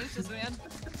 it's 7 inches, man.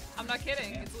 I'm not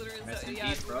kidding. Yeah. It's literally Rest in yeah,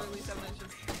 peace, it's bro. literally 7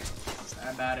 inches.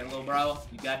 Sorry about it, little bro.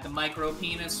 You got the micro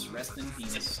penis. Rest in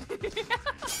penis.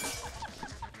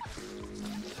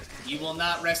 You will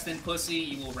not rest in pussy.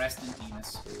 You will rest in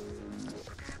penis.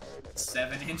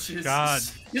 7 inches. God.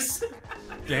 Yes.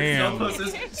 Damn. No,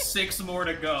 says 6 more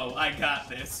to go. I got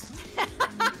this.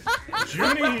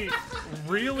 Junie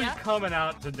really Yeah? coming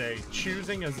out today,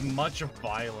 choosing as much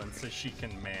violence as she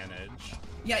can manage.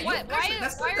 Yeah, you, What? actually, Why-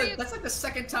 that's, why like are the, you- that's like the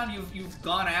second time you've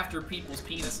gone after people's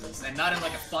penises, and not in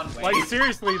like a fun way. Like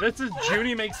seriously, this is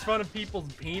Junie makes fun of people's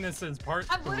penises part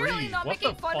I'm 3. literally not What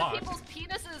making the fun fuck? of people's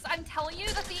penises. I'm telling you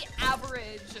that the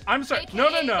average. I'm sorry. AKA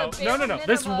No. the bare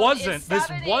This minimum wasn't. is This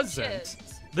 7 wasn't. inches.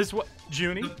 This what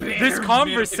Junie? The bare This minimum.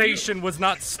 conversation was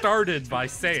not started by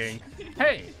saying,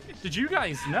 "Hey, did you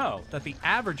guys know that the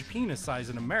average penis size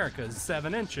in America is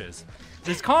 7 inches?"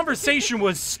 This conversation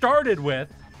was started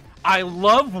with, I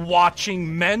love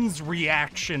watching men's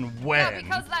reaction when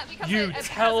you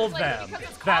tell them that the average.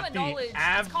 It's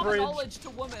common knowledge to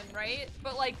women, right?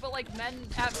 But like men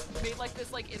have made like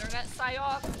this like internet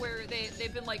psyop where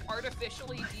they've been like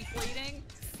artificially deflating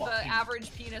the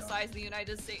average penis size in the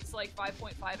United States to like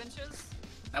 5.5 inches.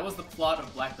 That was the plot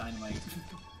of Black Dynamite.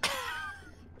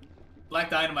 Black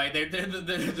Dynamite.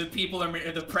 The people are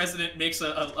the president makes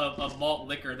a malt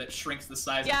liquor that shrinks the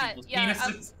size of people's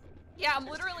penises. I'm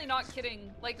literally not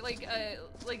kidding. Like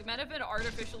men have been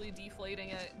artificially deflating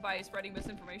it by spreading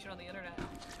misinformation on the internet.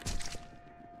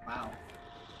 Wow.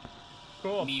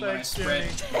 Cool. Me when I spread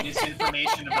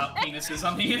misinformation about penises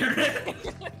on the internet.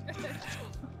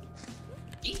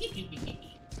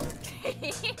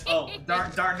 Oh,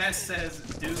 Darness says,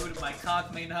 dude, my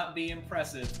cock may not be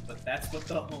impressive, but that's what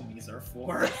the homies are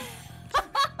for.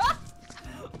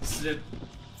 So,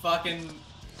 fucking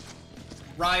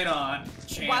ride on,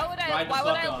 champ. Why would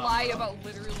I lie about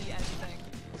literally anything?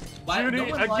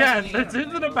 Judy, again, this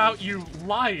isn't about you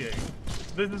lying.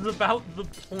 This is about the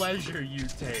pleasure you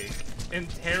take in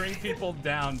tearing people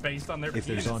down based on their penis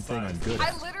size. If there's one thing I'm good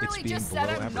at, I literally just said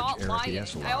I'm not lying.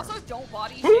 I also don't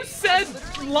body shame. Who said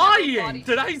lying?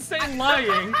 Did I say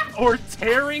lying or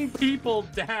tearing people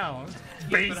down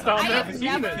based on their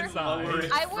penis size?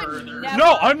 I would never.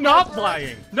 No, I'm not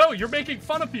lying. No, you're making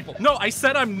fun of people. No, I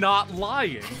said I'm not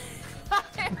lying.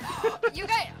 you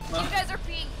guys are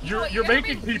being. You're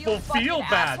making people feel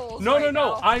bad. No, right no,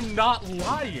 now. I'm not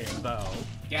lying though.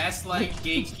 Gaslight,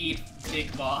 gatekeep,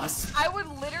 big boss. I would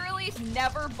literally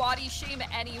never body shame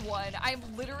anyone. I'm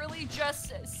literally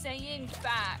just saying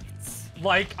facts.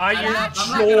 Like, I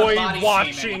enjoy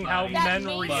watching how men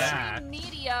react.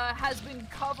 Media has been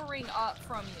covering up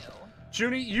from you.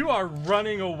 Junie, you are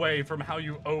running away from how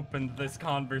you opened this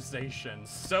conversation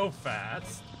so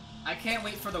fast. I can't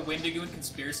wait for the Wendigoon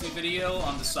conspiracy video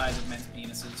on the size of men's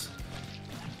penises.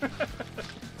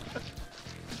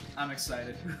 I'm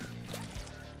excited.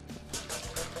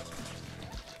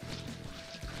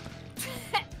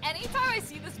 Anytime I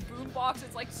see this boombox,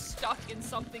 it's like stuck in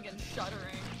something and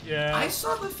shuddering. Yeah. I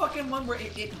saw the fucking one where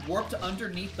it warped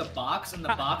underneath the box and the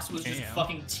box was just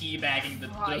fucking teabagging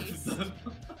the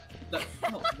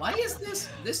no, why is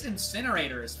this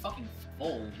incinerator is fucking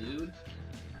full, dude?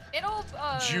 It'll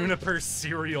Juniper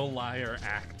serial liar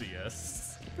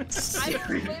Actius. I'm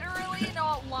literally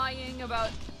not lying about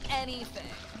anything.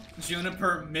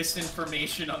 Juniper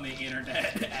misinformation on the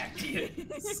internet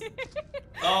Actius.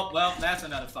 Oh, well, that's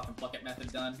another fucking bucket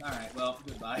method done. Alright, well,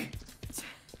 goodbye.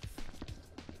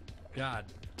 God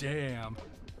damn.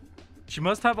 She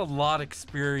must have a lot of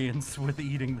experience with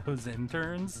eating those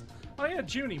interns. Oh yeah,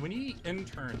 Junie, when you eat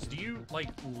interns, do you, like,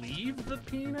 leave the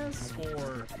penis,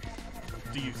 or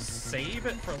do you save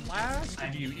it for last, or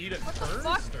do you eat it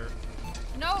first, or?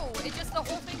 No, it just, the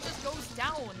whole thing just goes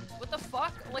down. What the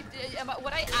fuck? Like,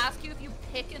 would I ask you if you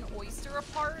pick an oyster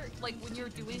apart? Like, when you're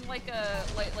doing, like, an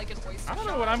oyster I don't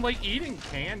know, shot? when I'm, like, eating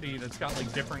candy that's got,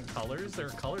 like, different colors, there are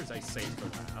colors I save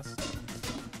for last.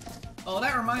 Oh,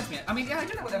 that reminds me. I mean, yeah, I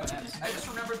did that with M&M's. I just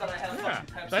remembered that I had a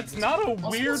fucking Pepsi. That's not a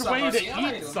weird way to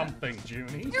eat eat something,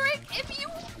 Junie. You're right, if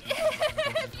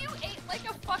you ate, like,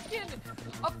 a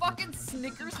fucking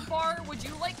Snickers bar, would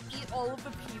you, like, eat all of the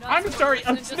peanuts? I'm sorry,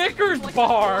 a just, Snickers like,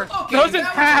 bar doesn't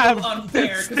have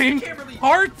distinct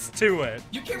parts to it.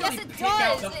 You can't yes, really it pick does.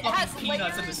 out the It fucking has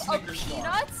peanuts in the layers Snickers of bar.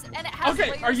 peanuts, and it has Okay,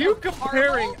 layers are you of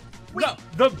comparing? caramel. No,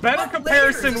 the better what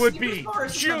comparison layers? would The be, Snickers bar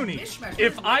is just a Junie, mishmash.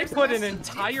 if What I layers put has an to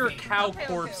entire take? cow Okay,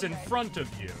 corpse in okay. front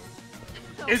of you,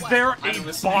 So is what? there I'm a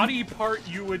listening. body part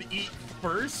you would eat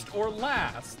first or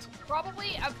last?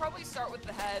 I'd probably start with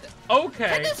the head. Okay,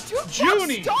 Can this jukebox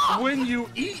Junie, stop? when you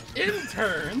eat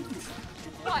interns,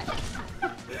 What?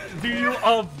 do you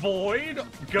avoid,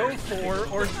 go for,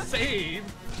 or save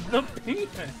the penis?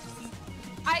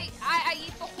 I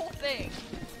eat the whole thing,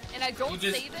 and I don't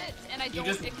just- save it, and I don't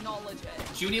acknowledge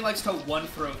it. Junie likes to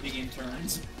one-throat the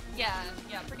interns. Yeah,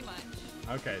 pretty much.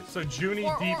 Okay, so Junie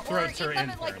Or deep throats eat her them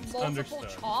in, like, interns. multiple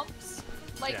Understood. chomps.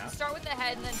 Like, Yeah. start with the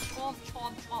head, and then chomp,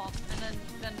 chomp, chomp, and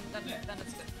then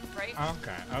it's good, right?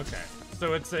 Okay.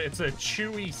 So it's a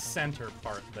chewy center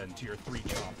part then to your 3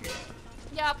 chomp meal.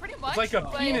 Yeah, pretty much. It's like a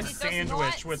but penis it does sandwich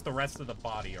not- with the rest of the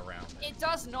body around it. It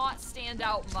does not stand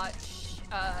out much.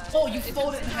 Oh, you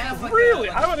fold it in half like Really?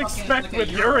 a, I would fucking- expect like a with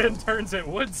your euro. interns it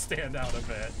would stand out a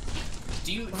bit.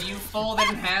 Do you fold it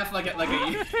in half like a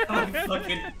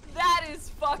fucking? That is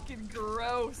fucking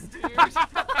gross, dude.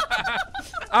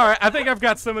 Alright, I think I've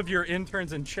got some of your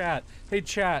interns in chat. Hey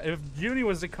chat, if Junie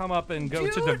was to come up and go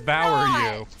to Do devour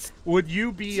not. you, would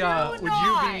you be Do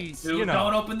you Dude, know,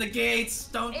 don't open the gates.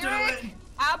 Don't do Eric, it.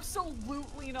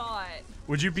 Absolutely not.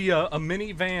 Would you be a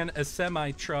minivan, a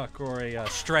semi-truck, or a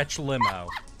stretch limo?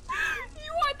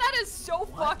 You what? That is so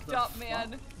fucked up,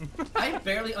 man. I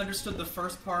barely understood the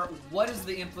first part. What is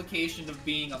the implication of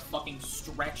being a fucking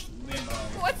stretched limo?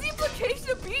 What's the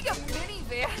implication of being a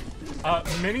minivan?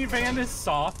 Minivan is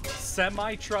soft,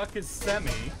 semi-truck is semi,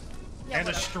 Yeah, and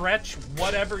a whatever. stretch,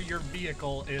 whatever your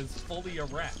vehicle is, fully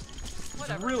erect.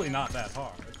 Whatever, It's really man. not that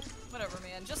hard. Whatever,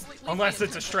 man. Just leave Unless me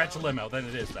it's a in stretch peace, limo, then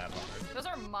it is that hard. though. Those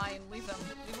are mine. Leave them.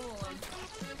 Leave them alone.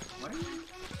 What are you...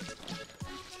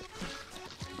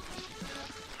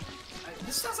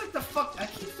 This sounds like the fuck. I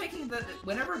keep thinking that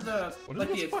whenever the What is like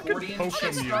this the fucking accordion polka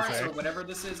shit starts music? or whatever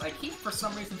this is, I keep for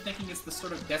some reason thinking it's the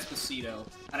sort of Despacito,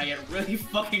 and I get really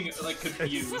fucking like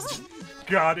confused.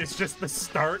 God, it's just the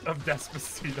start of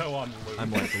Despacito on loop.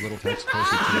 I'm like a little text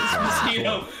closer to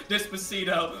the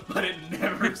Despacito, but it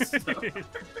never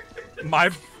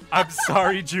stops. I'm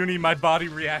sorry, Junie, my body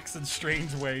reacts in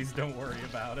strange ways, don't worry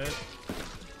about it.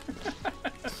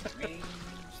 Strange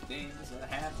things are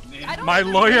happening. I don't My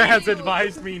even lawyer blame has you.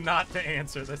 advised me not to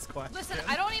answer this question. Listen,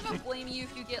 I don't even blame you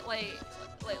if you get like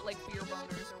fear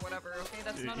boners or whatever. Okay,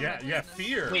 that's none of my Yeah, business.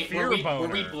 fear. Wait, fear boner.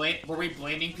 were we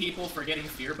blaming people for getting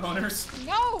fear boners?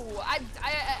 No,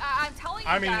 I'm telling you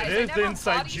I mean, guys, it is I never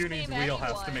inside body Junie's shame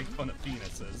wheelhouse to anyone. make fun of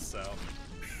penises, so.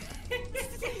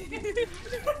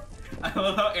 I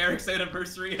love how Eric's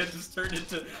anniversary has just turned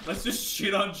into let's just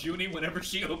shit on Junie whenever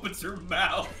she opens her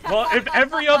mouth. Well, if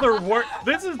every other word,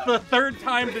 this is the third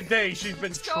time today she's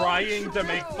been So trying to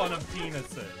make true. fun of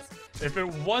penises. If it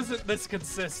wasn't this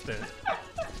consistent,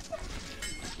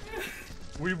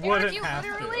 we Eric, wouldn't you have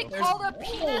literally to. called a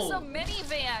penis a Oh.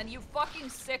 minivan, you fucking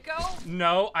sicko.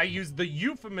 No, I used the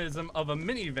euphemism of a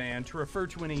minivan to refer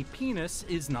to when a penis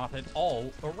is not at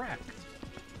all erect.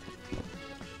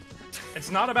 It's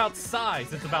not about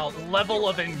size, it's about level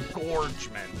of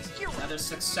engorgement. Another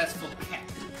successful cat.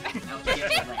 Now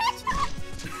get wrecked.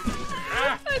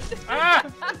 Ah!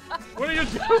 What are you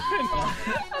doing?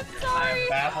 I'm sorry. I'm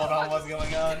baffled on what's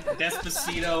going on.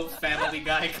 Despacito Family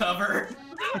Guy cover.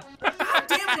 God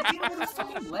damn it, get with a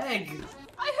fucking leg.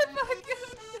 I had fucking...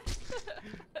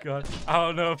 God, I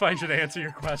don't know if I should answer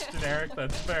your question, Eric.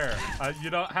 That's fair. You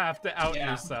don't have to out Yeah.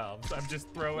 yourselves. I'm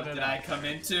just throwing What it did out. I come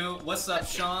into? What's up,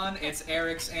 Sean? It's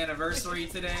Eric's anniversary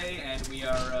today, and we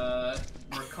are,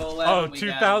 we're collab. Oh, We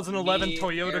got 2011 me,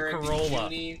 Toyota Eric, and Corolla.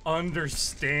 Junie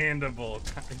Understandable,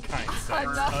 kind sir.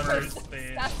 Another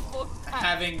Understand. successful time.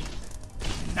 having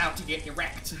now to get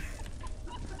erect.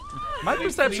 My Please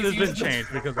perception has use been the-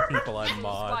 changed because of people I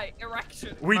mod. My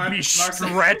erection. We'd be Marcel-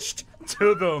 stretched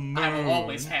to the moon. I will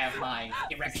always have my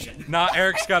erection. Nah,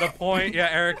 Eric's got a point. Yeah,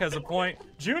 Eric has a point.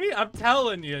 Junie, I'm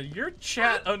telling you, your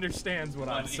chat understands what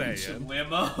I'm 1 inch saying.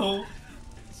 limo.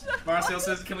 Marcel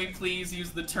says, can we please use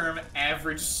the term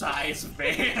average size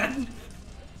van?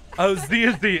 Oh,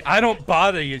 Z. I don't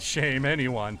body shame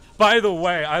anyone. By the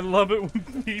way, I love it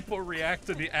when people react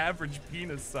to the average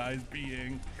penis size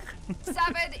being. 7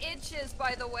 inches,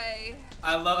 by the way.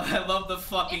 I love the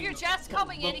fucking If you're just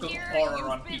coming in look of here, horror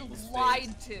on you've been people's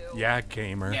lied face. to. Yeah,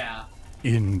 gamer. Yeah.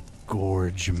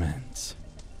 Engorgement.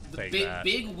 The Take big, that.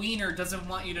 big wiener doesn't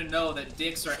want you to know that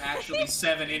dicks are actually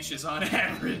 7 inches on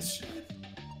average.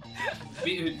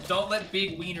 Don't let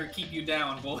big wiener keep you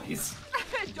down, boys.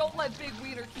 Don't let big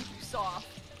wiener keep you soft.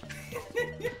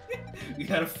 We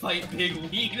gotta fight big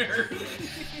wiener.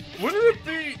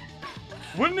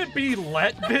 Wouldn't it be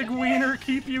let Big Wiener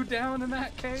keep you down in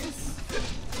that case?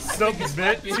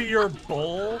 Submit to your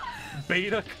bull,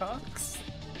 beta cucks?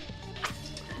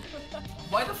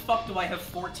 Why the fuck do I have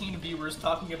 14 viewers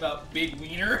talking about big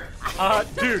wiener?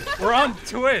 Dude, we're on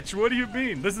Twitch. What do you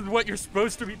mean? This is what you're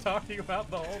supposed to be talking about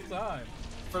the whole time.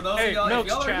 For those Hey, of y'all, if Milk's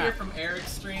y'all are chat. here from Eric's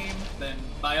stream, then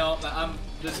by all, I'm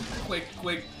just quick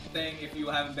thing if you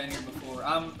haven't been here before.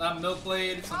 I'm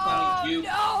Milkblade, sometimes Oh Juke.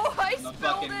 no! I I'm a spilled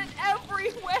fucking- it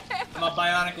everywhere! I'm a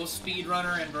Bionicle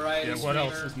speedrunner and variety Yeah, streamer. what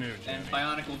else is new, And Jimmy?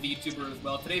 Bionicle VTuber as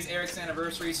well. Today's Eric's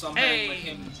anniversary, so I'm Hey. hanging with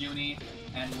him and Junie,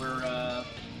 and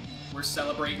we're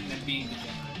celebrating and being together.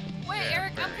 Wait, Yeah,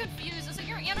 Eric, I'm very. confused. Is it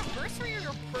your anniversary or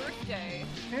your birthday?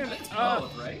 And, It's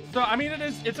both, right? So, I mean,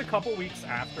 it's a couple weeks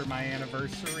after my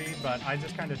anniversary, but I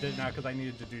just kind of did it now because I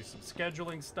needed to do some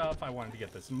scheduling stuff. I wanted to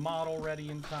get this model ready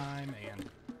in time, and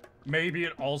maybe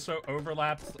it also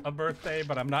overlaps a birthday,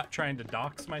 but I'm not trying to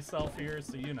dox myself here,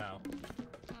 so you know.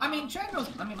 I mean, Chad knows.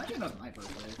 I mean, my Chad knows my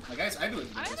birthday. Like I do it.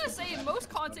 I'm gonna say most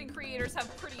content creators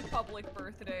have pretty public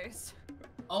birthdays.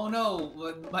 oh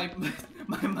no,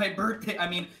 my birthday. I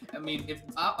mean, if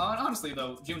honestly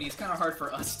though, Junie, it's kind of hard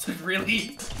for us to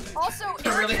really also to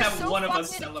really have so one of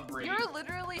us fucking- celebrate. You're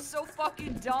literally so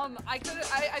fucking dumb. I could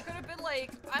have been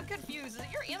like, I'm confused. Is it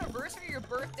your anniversary or your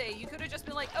birthday? You could have just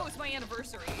been like, oh, it's my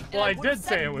anniversary. And Well, I would've did said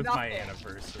say it was my nothing.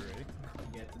 anniversary.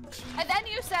 And then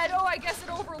you said, oh, I guess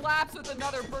it overlaps with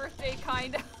another birthday,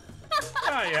 kind of.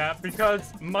 Oh yeah,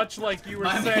 because much like you were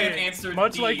My man saying, answered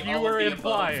much D, like you all were of the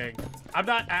implying, I'm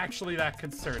not actually that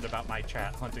concerned about my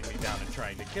chat hunting me down and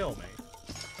trying to kill me.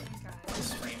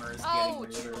 Streamers Oh,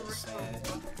 getting murdered. true. Sad.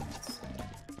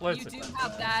 Listen, You do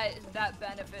have that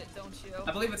benefit, don't you?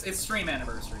 I believe it's stream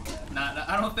anniversary. Not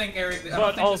I don't think Eric. I But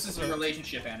don't think this is also- your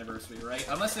relationship anniversary, right?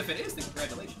 Unless if it is, then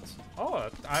congratulations. oh,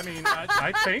 I mean,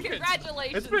 I think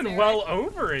Congratulations, it's been Eric. well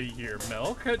over a year,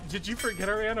 Milk. Did you forget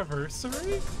our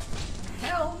anniversary?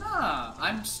 Hell nah!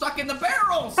 I'm stuck in the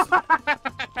barrels.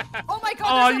 Oh my god!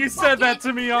 Oh, there's a you said that bucket-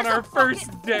 to me on there's our a first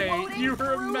bucket date. floating You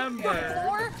through remember. the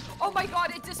floor. Oh my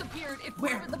god, it disappeared. It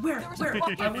Where? There was Where? a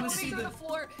bucket I wanna floating see through the- the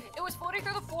floor. It was floating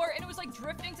through the floor, and it was like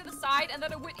drifting to the side, and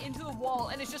then it went into the wall,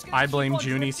 and it's just gonna I keep blame on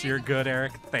Junie, so you're drifting. good,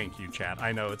 Eric. Thank you, chat.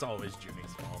 I know it's always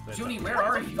Junie's fault. Junie, where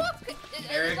are you? Fuck! It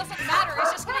Eric. doesn't matter.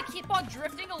 It's just gonna keep on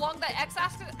drifting along the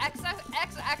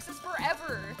x-axis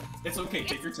forever. It's okay.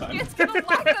 Take your time. It's gonna lag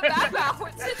the map out.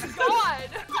 It's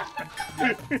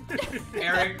gone.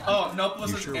 Eric. Oh no!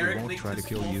 You sure we Eric won't leaked try to his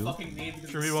kill full you? fucking name because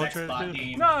Sure, of we the won't sex try bot to do.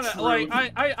 game. No, True. like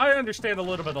I understand a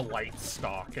little bit of light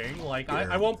stalking. Like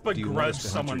I won't Do you want begrudge us to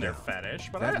hunt someone you their down? fetish,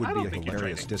 but That I would don't be a think you're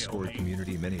trying hilarious to kill Discord me.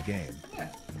 community minigame. Yeah.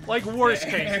 Like worst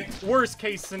Yeah.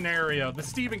 case scenario, the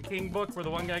Stephen King book where the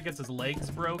one guy gets his legs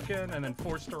broken and then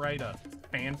forced to write a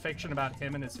fan fiction about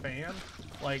him and his fan.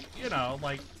 Like, you know,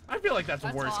 like I feel like that's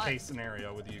That's worst hot. case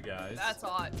scenario with you guys. That's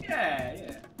hot.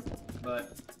 Yeah.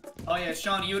 But oh yeah,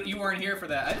 Sean, you weren't here for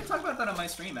that. I didn't talk about that on my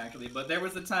stream actually, but there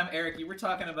was the time, Eric, you were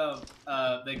talking about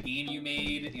the game you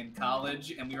made in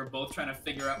college, and we were both trying to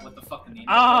figure out what the fuck the name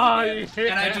Oh, was. yeah.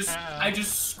 And I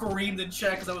just screamed in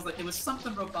chat because I was like, it was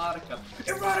something Robotica.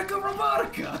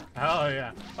 Robotica!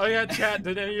 Oh yeah, chat,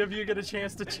 did any of you get a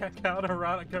chance to check out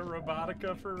Erotica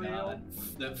Robotica for real? God,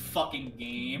 the fucking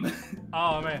game.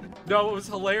 Oh man, no, what was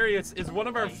hilarious is one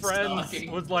of our Light friends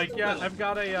stalking. was like, yeah,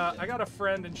 I got a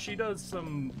friend and she does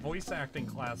some voice acting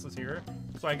classes here,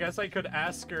 so I guess I could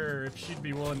ask her if she'd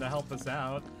be willing to help us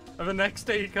out. And the next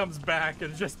day he comes back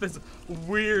and it's just this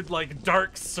weird, like,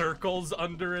 dark circles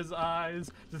under his eyes,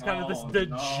 just kind of Oh, this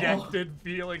dejected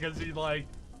feeling as he like,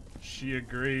 she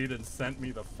agreed and sent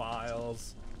me the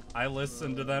files. I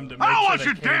listened to them to make I don't sure want they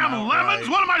your came damn out lemons! right.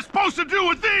 What am I supposed to do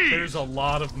with these? There's a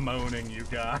lot of moaning, you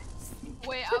guys.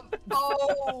 Wait,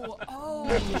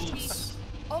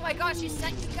 oh my gosh, she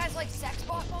sent you guys like sex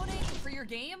bot moaning for your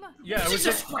game? Yeah, it was Jesus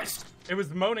just, Christ! it was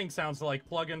moaning sounds to like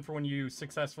plug in for when you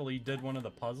successfully did one of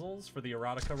the puzzles for the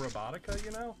Erotica Robotica,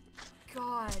 you know?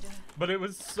 God. But it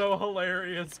was so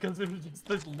hilarious because it was just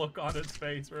this look on his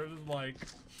face where it was like,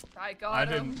 I got I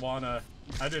him.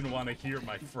 didn't wanna hear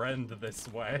my friend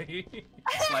this way.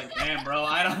 It's like, damn, bro,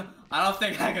 I don't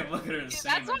think I can look at her the Dude,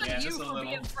 same that's on again. you Just a for little.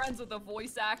 being friends with a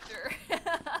voice actor.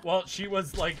 Well, she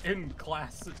was like in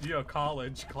class, you know,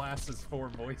 college classes for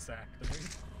voice acting.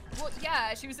 Well,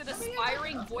 yeah, she was an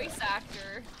aspiring voice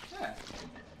actor. Yeah.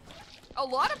 A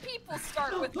lot of people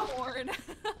start with porn.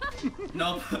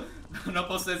 Nope.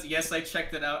 Nopo says, yes, I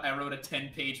checked it out. I wrote a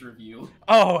 10-page review.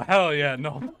 Oh hell yeah,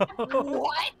 no.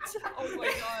 What? Oh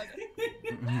my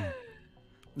god.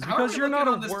 It's How are because we you're not looking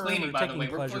a on this worm cleaning, or by the taking way?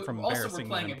 We're pleasure pl- from also we're embarrassing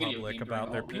playing them a in video public game about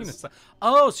during their all penis this. size.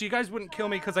 Oh, so you guys wouldn't kill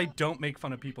me because I don't make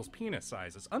fun of people's penis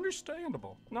sizes.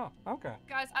 Understandable. No, okay.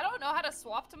 Guys, I don't know how to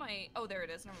swap to my... Oh, there it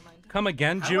is. Never mind. Come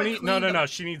again, How do I Junie? No, clean no, the- no.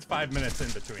 She needs 5 minutes in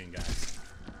between, guys.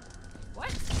 What?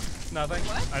 Nothing.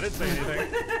 What? I didn't say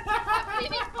anything. What do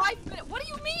you mean 5 minutes? What do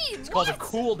you mean? It's called a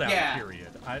cooldown Yeah. period.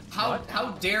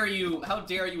 How dare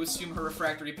you assume her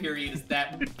refractory period is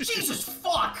that? Jesus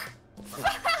fuck!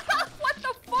 What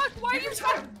the fuck? Why are you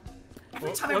talking?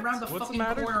 Every time I round the What's the fucking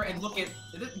matter? corner and look at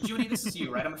Junie, this is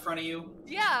you, right? I'm in front of you.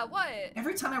 Yeah, what?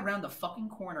 Every time I round the fucking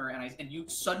corner and you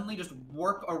suddenly just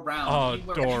warp around. Oh, you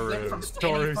went from Doru.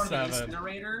 standing in Doru front of the 7.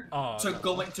 incinerator Oh, to no.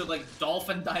 going to like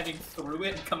dolphin diving through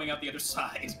it and coming out the other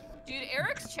side. Dude,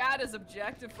 Eric's chat is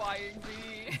objectifying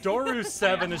me. Doru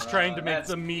 7 is trying to make that's-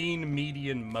 the mean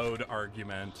median mode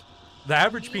argument. The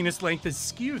average penis length is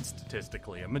skewed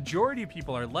statistically. A majority of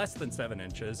people are less than 7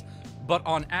 inches, but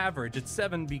on average it's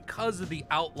 7 because of the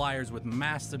outliers with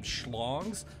massive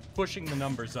schlongs pushing the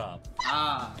numbers up.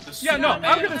 Ah, the Yeah, no,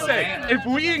 Superman I'm gonna of say, Havana. if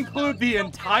we include the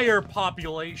entire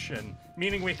population,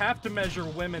 meaning we have to measure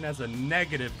women as a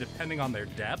negative depending on their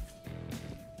depth,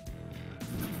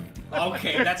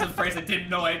 Okay, that's a phrase I didn't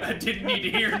know I didn't need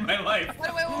to hear in my life.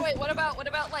 Wait. What about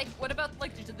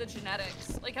the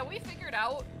genetics? Like, have we figured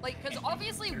out, like, because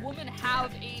obviously women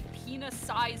have a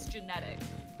penis-sized genetic,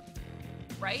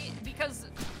 right? Because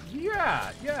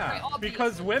Yeah, right,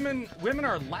 because women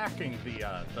are lacking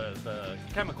the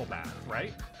chemical bath,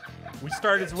 right? We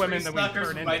start as women, then we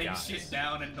turn into writing guys. shit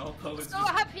down and no pose. So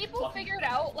have people figured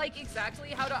out, like, exactly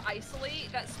how to isolate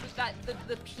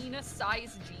the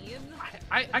penis-sized gene?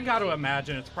 I gotta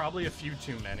imagine it's probably a few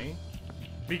too many,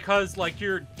 because like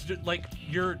your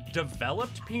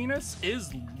developed penis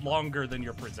is longer than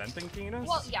your presenting penis.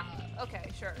 Well, yeah. Okay,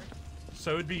 sure.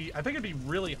 So I think it'd be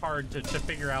really hard to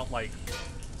figure out, like,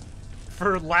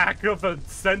 for lack of a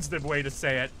sensitive way to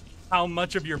say it, how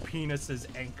much of your penis is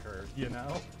anchored, you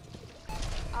know?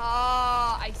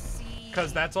 Ah, I see.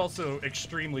 Because that's also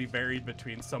extremely varied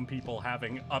between some people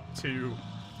having up to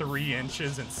 3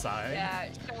 inches inside. Yeah,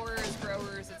 showers,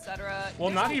 growers, etc. Well,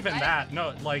 not even that.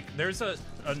 No, like there's an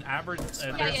average.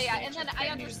 Yeah. And then I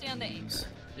understand the age.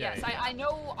 Yeah, Yes, yeah. I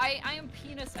know. I am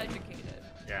penis educated.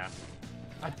 Yeah.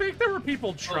 I think there were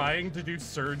people trying to do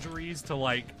surgeries to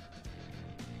like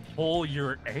pull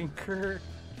your anchor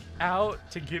out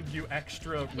to give you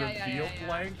extra revealed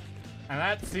length, and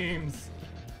that seems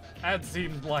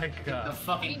like the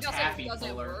fucking taffy does it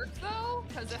puller. work though?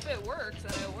 Because if it works,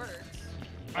 then it works.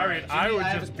 I mean, I would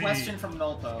just a be question from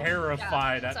Nolpo.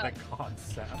 terrified Yeah, at the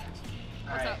concept. What's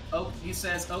Alright. up? Oh, he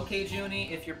says, okay,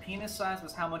 Junie, if your penis size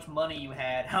was how much money you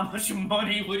had, how much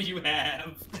money would you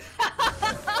have?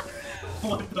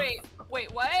 What the Wait,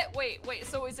 what? Wait.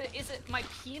 So is it my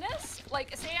penis?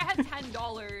 Like, say I had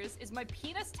 $10. Is my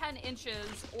penis 10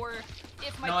 inches, or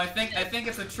if my No, I think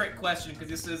it's a trick question because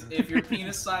this is if your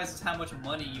penis size is how much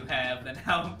money you have, then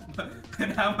how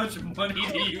much money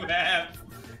do you have?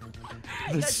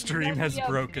 The That's stream none has of your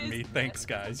broken me. business. Thanks,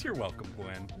 guys. You're welcome,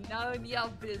 Gwen. None of your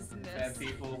Bad business.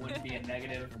 people wouldn't be a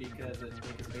negative because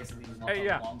it's basically Hey,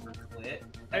 yeah. a longer clit. Hey,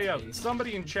 That's yo, base.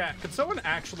 somebody in chat, could someone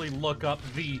actually look up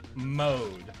the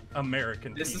mode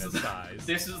American This penis is size?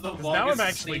 This is the 'Cause longest now I'm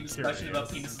actually discussion about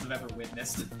curious. penises I've ever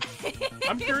witnessed.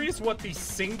 I'm curious what the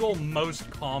single most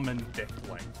common dick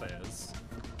length is.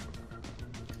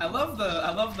 I love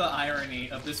the irony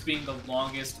of this being the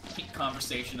longest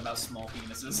conversation about small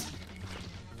penises.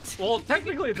 Well,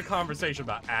 technically it's a conversation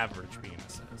about average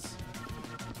penises.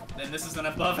 Then this is an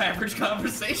above average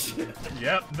conversation.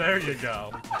 Yep, there you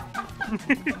go.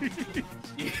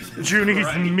 Jesus Junie's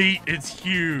Christ. meat is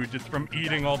huge. It's from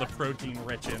eating all the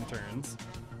protein-rich interns.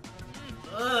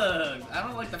 Ugh, I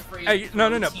don't like the phrase. Hey, no.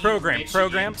 Program.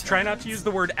 protein-rich Try not to interns. use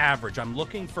the word average. I'm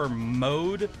looking for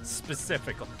mode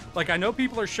specific. Like, I know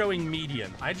people are showing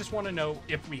median. I just want to know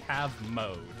if we have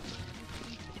mode.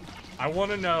 I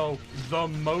want to know the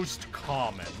most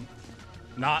common.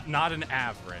 Not an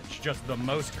average, just the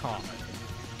most common.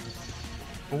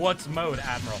 But what's mode,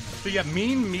 Admiral? So you have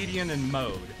mean, median, and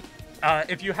mode.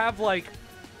 If you have, like,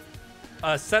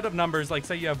 a set of numbers, like,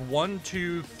 say you have 1,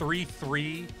 2, 3,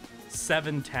 3,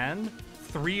 7, 10,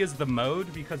 3 is the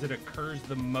mode because it occurs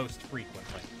the most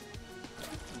frequently.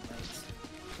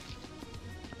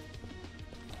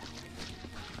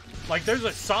 Like, there's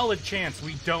a solid chance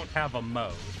we don't have a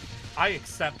mode. I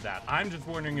accept that. I'm just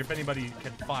wondering if anybody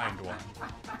can find one.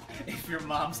 If your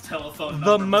mom's telephone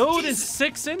The number mode was, is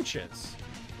 6 inches.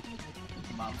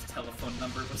 mom's telephone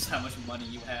number was how much money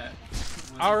you had.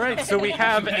 All right, so we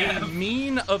have You a have.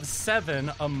 mean of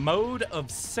 7, a mode of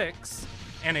 6,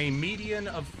 and a median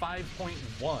of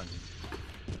 5.1.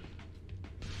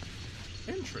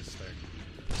 Interesting.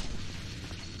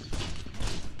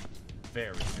 Very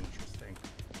interesting.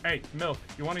 Hey, Milk,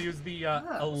 you want to use the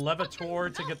elevator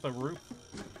to get the roof?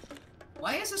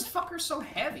 Why is this fucker so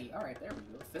heavy? All right, there we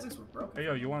go. Physics were broken. Hey,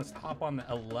 yo, you want us to hop on the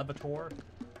elevator?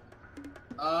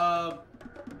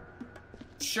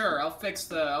 Sure. I'll fix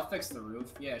the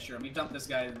roof. Yeah, sure. Let me dump this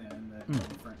guy in the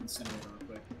different incinerator real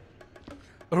quick.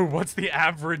 Oh, what's the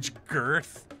average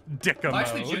girth? Dicka Oh,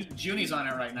 actually, mode. Junie's on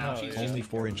it right now. Oh, She's yeah. Only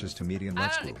 4 inches to median.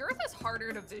 Let's go. Girth is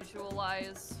harder to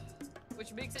visualize,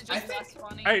 which makes it I just think- less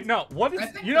funny. Hey, no, what is, I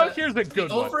think you know, the- here's a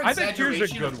good one. I think here's a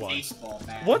over-exaggeration good of one. baseball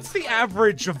bat What's is the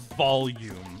average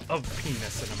volume of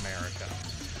penis in America?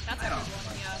 That's a I good don't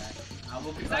one, yeah.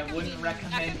 Because That I could wouldn't mean-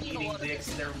 recommend that could mean a eating lot of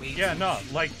dicks. They're way Yeah, too no,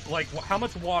 cheap. like how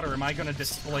much water am I gonna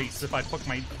displace if I put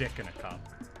my dick in a cup?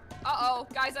 Uh-oh,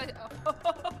 guys,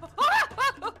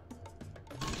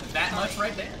 That much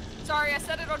right there. Sorry, I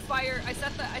set it on fire. I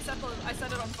set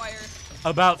it on fire.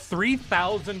 About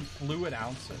 3,000 fluid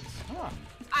ounces. Huh.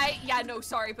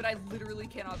 Sorry, but I literally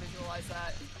cannot visualize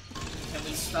that. Can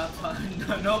we stop?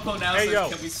 No, now Hey, says, yo,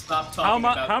 can we stop talking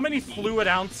about how many pee? fluid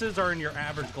ounces are in your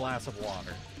average glass of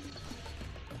water?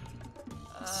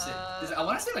 I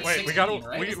want to say like Wait, 16, we gotta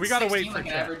right? we gotta wait 16 for like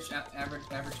an chat. average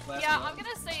glass. Yeah, of I'm water?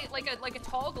 gonna say like a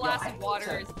tall glass I of think water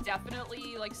so. is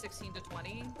definitely like 16 to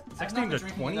 20. 16 to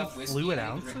 20 enough whiskey, fluid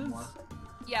I need to drink ounces? more.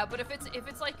 Yeah, but if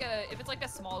it's like a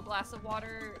small glass of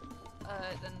water,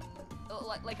 then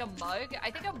like a mug.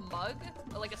 I think a mug,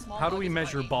 like a small. How do mug we is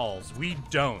measure 20. balls? We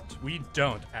don't,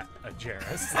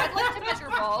 Jairus. I'd like to measure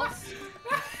balls.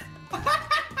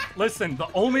 Listen, the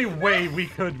only way we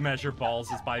could measure balls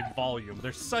is by volume.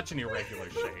 They're such an irregular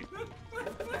shape.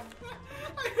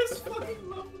 I just fucking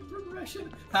love the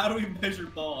progression. How do we measure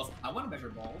balls? I want to measure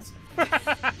balls.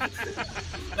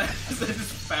 That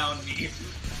just found me.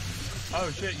 Oh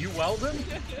shit, you welding?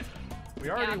 We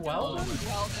already welding?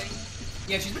 Welding.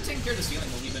 Yeah, she's been taking care of the ceiling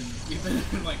while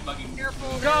we've been like fucking. Careful.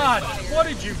 there's God, fire. what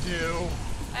did you do?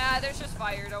 There's just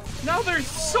fire. Don't. Now there's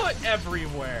soot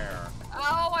everywhere.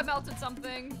 Oh, I melted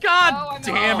something. God oh, I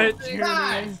damn it, melted something.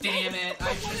 God damn it!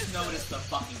 I just noticed the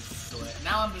fucking soot.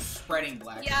 Now I'm just spreading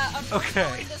black. Yeah, unfortunately,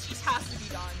 Okay. this just has to be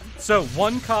done. So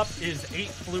 1 cup is 8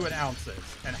 fluid ounces.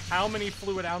 And how many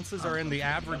fluid ounces are in the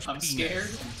average I'm penis? scared.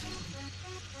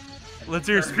 Let's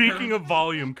hear, speaking of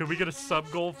volume, could we get a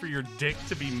sub-goal for your dick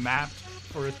to be mapped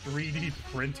for a 3D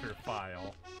printer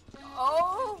file?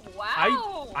 Oh,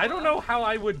 wow. I don't know how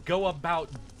I would go about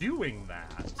doing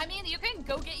that. I mean, you can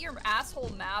go get your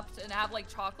asshole mapped and have, like,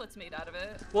 chocolates made out of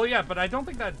it. Well, yeah, but I don't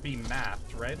think that'd be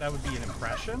mapped, right? That would be an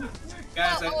impression.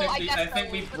 Guys, Well, I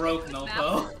think we broke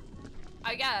Nopo.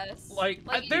 I guess. Like,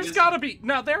 there's just- gotta be...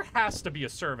 Now, there has to be a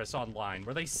service online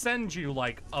where they send you,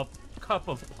 like, a cup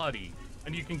of putty,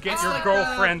 and you can get It's your like,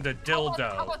 girlfriend a how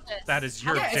dildo. about this? That is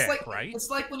your Yeah, dick, it's like, right? It's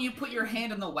like when you put your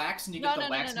hand in the wax and you No, get the no,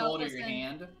 no, wax no, no, mold of your listen.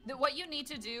 hand. What you need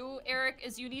to do, Eric,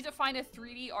 is you need to find a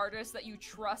 3D artist that you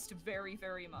trust very,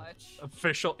 very much.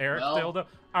 Official Eric Well- dildo.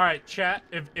 All right, chat.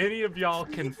 If any of y'all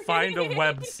can find a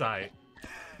website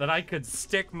that I could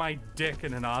stick my dick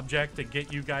in an object to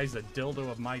get you guys a dildo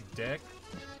of my dick,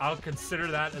 I'll consider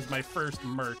that as my first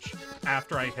merch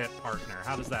after I hit partner.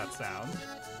 How does that sound?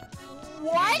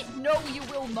 What? No, you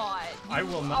will not. You I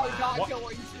will not. are not What?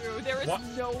 going to. There is What?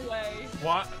 no way.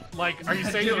 What? Like, are you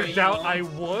saying Do you it, doubt you I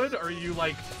would, or are you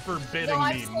like forbidding No,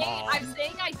 me, Mom? I'm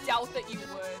saying I doubt that you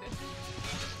would.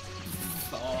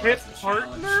 Oh, Hit that's a challenge.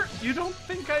 partner? You don't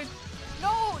think I?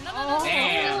 No, no, no, no.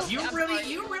 Damn, no. you I'm really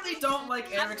sorry. don't like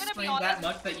I'm Eric gonna be Spring that honest.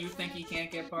 much that you think he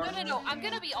can't get partner? No. I'm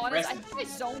gonna be honest. I Rest-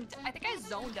 think I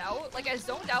zoned out. Like I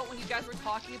zoned out when you guys were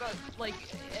talking about like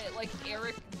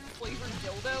Eric flavored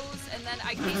dildos, and then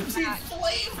I came back.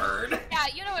 Flavored. Yeah,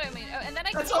 you know what I mean. And then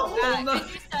I That's a came whole back, nother- and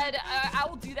you said, "I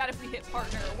will do that if we hit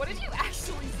partner." What did you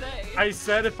actually say? I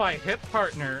said if I hit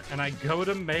partner and I go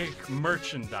to make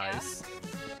merchandise,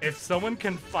 if someone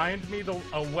can find me a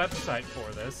website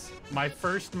for this, my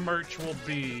first merch will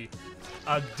be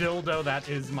a dildo that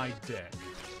is my dick.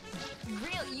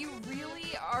 You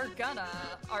really are gonna.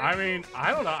 I mean,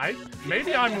 I don't know.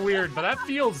 Maybe I'm weird, but that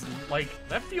feels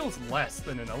less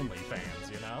than an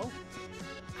OnlyFans, you know?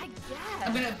 I guess.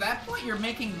 I mean, at that point, you're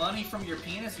making money from your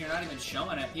penis. You're not even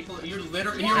showing it. You're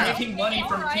literally, Yeah, you're making money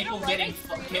from alright, people alright,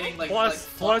 getting like.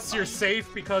 Plus, you're money.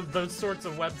 safe because those sorts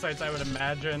of websites, I would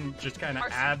imagine, just kind of Are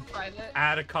add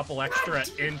private. a couple extra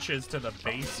inches to the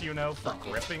base, you know, for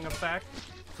gripping effect.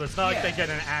 So it's not like they Yeah. get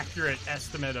an accurate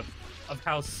estimate of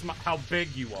how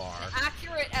big you are.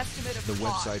 Accurate estimate of The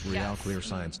cost, website yes.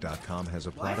 realclearscience.com has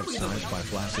a plot of Why are we size doing by that?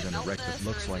 flaccid and erect that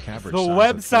looks like average The size of 4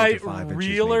 website to 5 inches,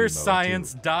 maybe more, too.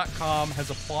 realerscience.com has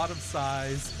a plot of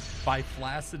size by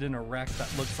flaccid and erect that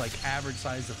looks like average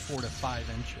size of 4 to 5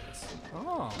 inches.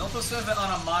 Oh. Also says that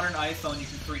on a modern iPhone you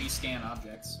can 3D scan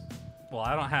objects. Well,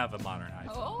 I don't have a modern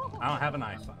iPhone. Oh. I don't have an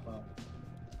iPhone.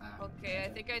 Okay, I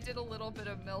think I did a little bit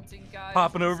of melting, guys.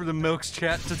 Popping over to Milk's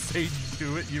chat to say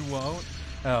do it, you won't.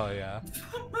 Oh yeah.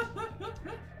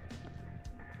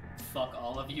 Fuck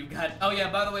all of you, God. Oh yeah,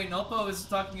 by the way, Nopo is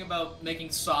talking about making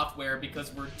software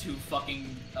because we're too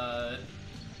fucking,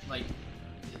 like,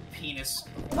 penis.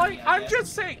 Like, I I'm guess.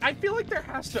 just saying, I feel like there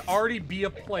has to already be a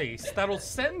place that'll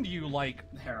send you, like,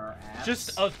 There are apps.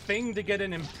 just a thing to get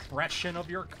an impression of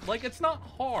your... Like, it's not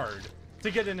hard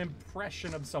to get an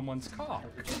impression of someone's cock.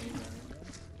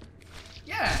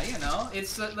 Yeah, you know,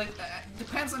 it's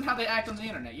depends on how they act on the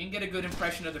internet. You can get a good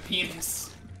impression of the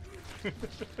penis.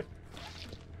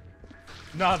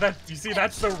 No, you see,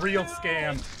 that's the real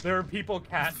scam. There are people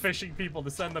catfishing people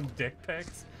to send them dick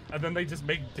pics, and then they just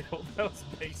make dildos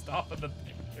based off of the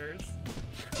pictures.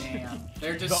 Damn,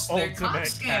 they're The just they're ultimate cock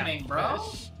scamming, bro.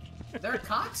 catfish. They're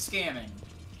cock scamming.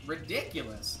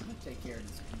 Ridiculous. Let me take care of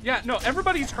this. Yeah, no,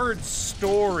 everybody's heard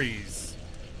stories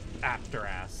after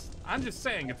ass. I'm just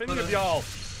saying, if any of y'all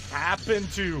happen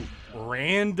to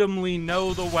randomly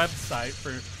know the website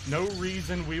for no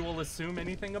reason we will assume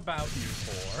anything about you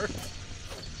for.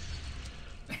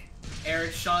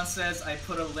 Eric Sean says I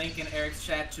put a link in Eric's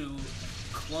chat to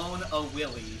clone a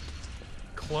Willy.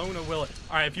 Clone a Willy.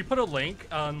 All right, if you put a link,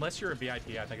 unless you're a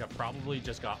VIP, I think I probably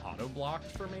just got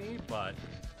auto-blocked for me, but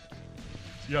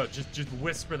yo, just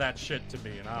whisper that shit to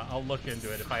me, and I'll look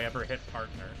into it if I ever hit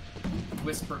partner.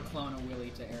 Whisper clone a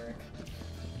Willy to Eric.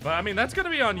 But, I mean, that's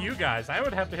gonna be on you guys. I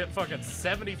would have to hit fucking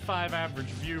 75 average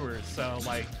viewers, so,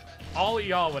 like, all of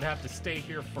y'all would have to stay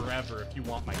here forever if you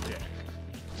want my dick.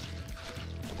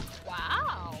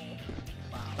 Wow.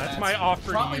 That's my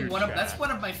offer to you, chat. That's one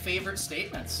of my favorite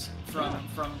statements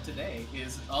from today,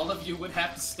 is all of you would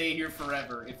have to stay here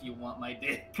forever if you want my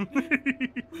dick.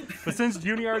 But since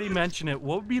Junie already mentioned it,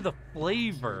 what would be the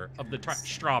flavor of the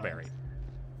strawberry?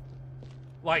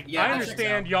 Like, Yeah, I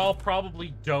understand y'all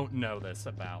probably don't know this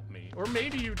about me. Or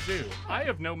maybe you do. I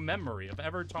have no memory of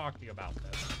ever talking about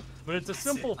this. But it's a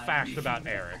simple fact about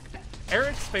Eric.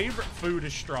 Eric's favorite food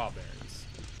is strawberries.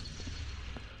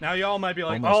 Now, y'all might be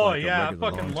like, Almost oh, like a yeah, I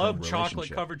regular fucking long-term love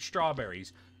chocolate-covered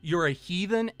strawberries. You're a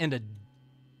heathen and a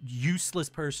useless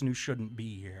person who shouldn't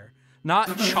be here.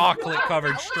 Not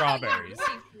chocolate-covered strawberries.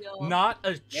 Not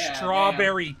a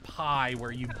strawberry pie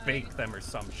where you bake them or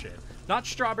some shit. Not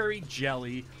strawberry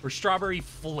jelly or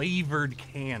strawberry-flavored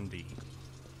candy.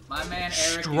 My man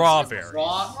Eric Strawberries. is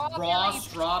raw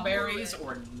strawberries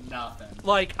or nothing.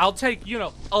 Like, I'll take, you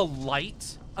know, a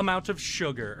light amount of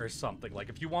sugar or something. Like,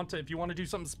 if you want to do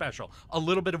something special, a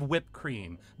little bit of whipped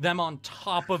cream, them on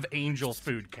top of angel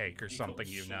food cake or something,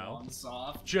 you know.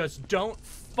 Just don't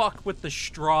fuck with the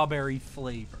strawberry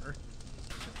flavor.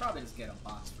 Should probably just get a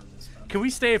box for this one. Can we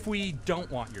stay if we don't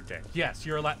want your dick? Yes,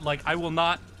 you're like, I will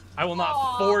not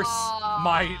force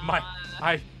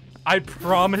I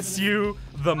promise you,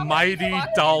 the mighty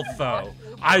Daltho,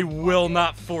 I will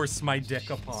not force my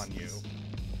dick upon you.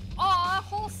 Aw,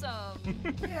 wholesome.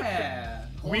 Yeah.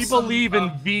 We believe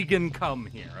in vegan cum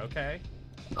here, okay?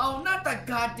 Oh, not the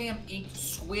goddamn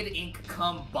squid ink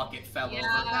cum bucket fell over. Yeah,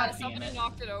 God damn somebody it.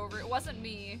 knocked it over. It wasn't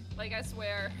me. Like, I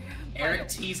swear. Eric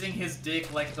teasing his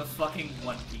dick like the fucking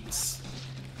One Piece.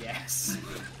 Yes.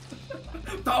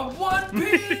 The One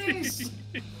Piece!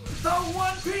 The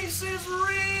One Piece is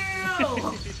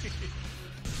real!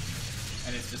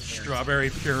 And it's just Strawberry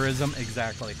purism,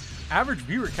 exactly. Average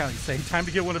viewer count, you say, time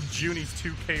to get one of Junie's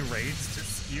 2K raids to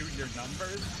skew your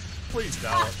numbers? Please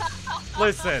don't.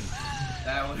 Listen,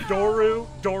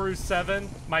 Doru7,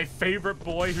 my favorite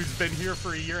boy who's been here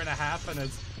for a year and a half and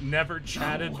has never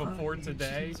chatted before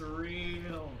today.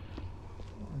 Real.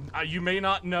 You may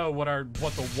not know what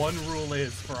the one rule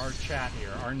is for our chat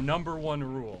here. Our number one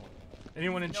rule.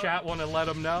 Anyone in chat want to let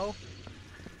them know?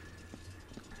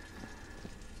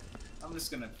 I'm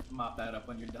just gonna mop that up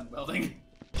when you're done welding.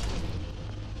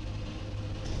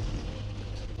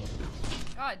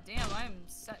 God damn, I'm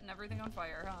setting everything on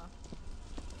fire, huh?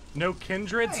 No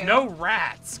kindreds, no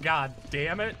rats, god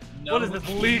damn it. No What is this,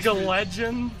 League of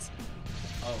Legends?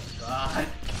 Oh god.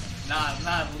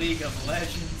 Not League of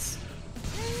Legends.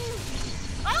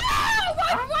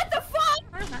 Oh! What the fuck?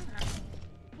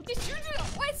 Did you do?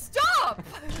 Wait, stop!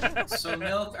 So,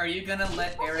 Milk, are you gonna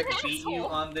let Eric beat you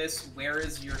on this? Where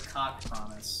is your cock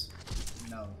promise?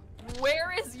 No.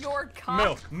 Where is your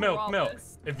cock Milk.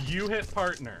 If you hit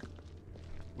partner,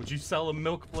 would you sell a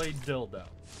milk blade dildo?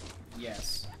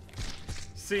 Yes.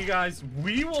 See, guys,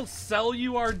 we will sell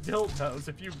you our dildos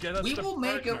if you get us to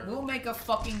partner. We'll make a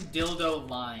fucking dildo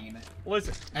line.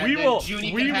 Listen, And we then will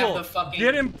Junie can have the fucking...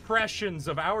 get impressions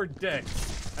of our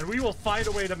dicks, and we will find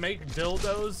a way to make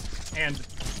dildos and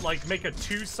like make a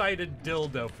two-sided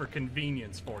dildo for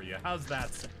convenience for you. How's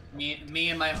that sound? Me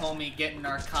and my homie getting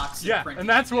our cocks Yeah, printed and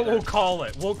that's together. what we'll call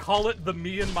it. We'll call it the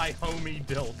me and my homie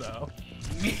dildo.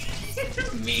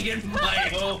 Me and my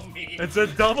homie. It's a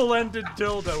double-ended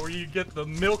dildo where you get the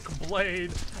milk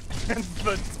blade and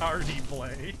the tardy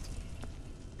blade.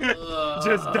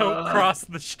 Just don't cross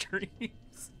the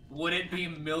streams. Would it be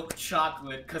milk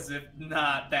chocolate? Because if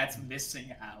not, that's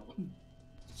missing out.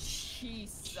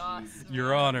 Jesus.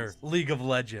 Your Honor, League of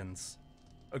Legends.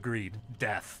 Agreed.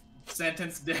 Death.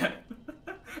 Sentence death.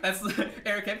 That's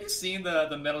Eric. Have you seen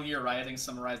the Metal Gear Rising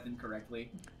summarized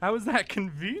incorrectly? How is that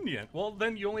convenient? Well,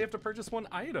 then you only have to purchase one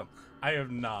item. I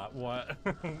have not. What?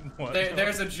 What?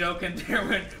 There's a joke in there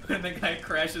when the guy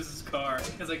crashes his car.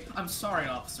 He's like, "I'm sorry,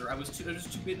 officer. I was too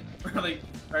busy."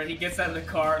 Or he gets out of the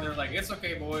car and they're like, "It's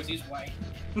okay, boys. He's white."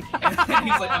 And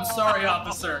he's like, "I'm sorry,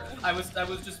 officer. I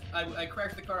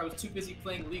crashed the car. I was too busy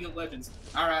playing League of Legends."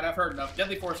 All right, I've heard enough.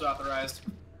 Deadly force authorized.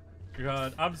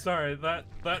 God, I'm sorry. That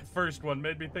first one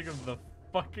made me think of the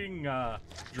fucking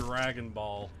Dragon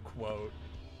Ball quote.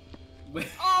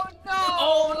 Oh no!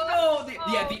 Oh no! Oh,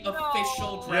 The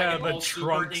official no. Dragon the Ball Super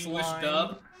Trunks English line.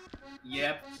 dub.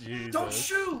 Yep. Jesus. Don't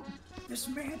shoot! This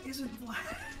man isn't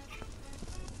black.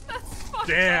 That's fucked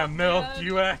Damn, up, Milk, man.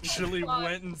 you actually Fuck.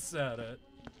 went and said it.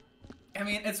 I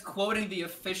mean, it's quoting the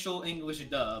official English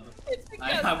dub. It's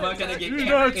because I'm not the gonna get You canceled.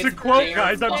 know, it's a quote, their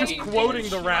guys. I'm just fucking quoting the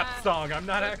bullshit. rap song. I'm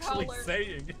not The actually color.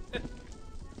 saying it.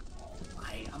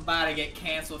 I'm about to get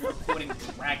canceled for quoting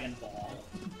Dragon Ball.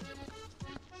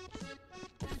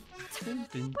 I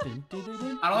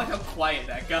don't like how quiet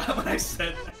that got when I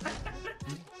said that.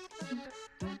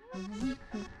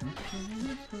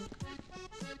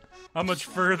 How much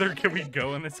further can we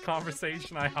go in this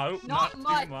conversation? I hope not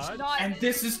much. too much. And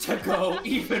this is to go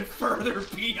even further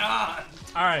beyond.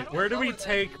 All right, where do go we with it.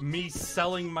 take me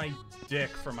selling my dick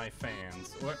for my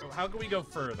fans? How can we go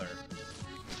further?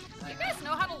 You guys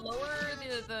know how to lower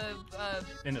the jack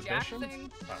Inhibition?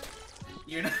 thing?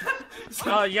 You're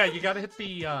not. Yeah, you gotta hit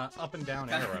the up and down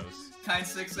arrows. Kind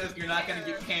 6 says you're not gonna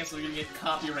get canceled, you're gonna get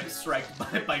copyright striked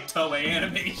by Toei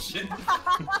Animation.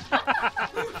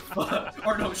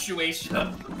 Or no,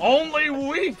 Shueisha. Only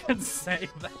we can say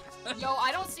that. Yo,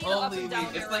 I don't see the up Only and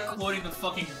down it's like arrows. quoting the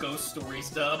fucking Ghost Stories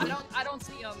dub. I don't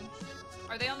see them.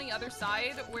 Are they on the other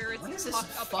side where What is it's this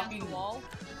tucked up against fucking- the wall?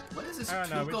 What is this I don't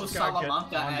know, we Tuco just gotta get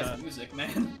Salamanca on as the- music,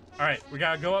 man? All right, we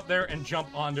gotta go up there and jump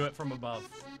onto it from above.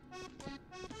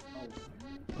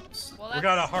 Well, We that's,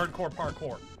 got a hardcore parkour.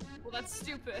 well, that's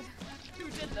stupid. Who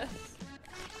did this?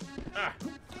 Ah.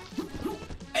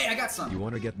 Hey, I got some. You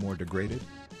want to get more degraded?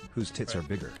 Whose tits are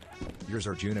bigger? Yours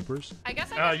are Juniper's? I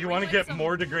guess I got You want to greenlit get some-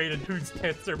 more degraded? Whose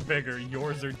tits are bigger,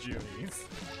 yours or Junie's?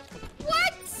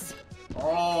 What?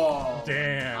 Oh.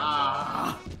 Damn.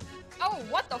 Ah. Oh,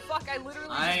 what the fuck? I literally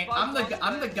just I'm bugged the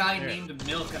I'm the onto guy Here. named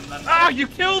Milk and then. Ah, you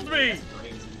killed me! it.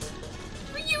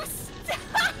 You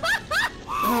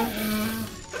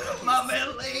My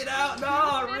man laid out.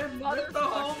 No, rip the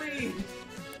Motherfucker. homie.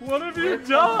 What have you Rip the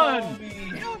done?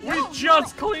 homie. We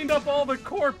just cleaned up all the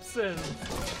corpses.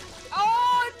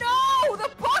 Oh no! The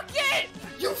bucket!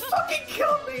 You fucking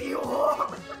killed me, you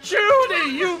whore.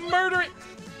 Judy, you murder!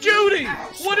 Judy,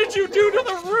 what did you do to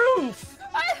the roof?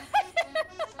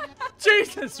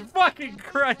 Jesus fucking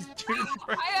Christ, Judy.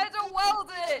 I had to weld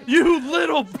it! You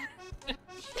little.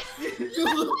 You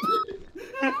little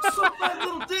suck my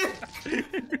little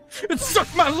dick.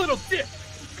 Suck my little dick.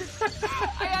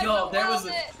 I had Yo, to there weld was a-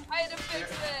 it! I had to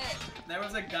fix it! There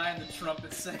was a guy in the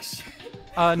trumpet section.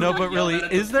 No, but really, Yelling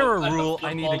at the is there at a the rule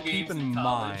I need to football keep games in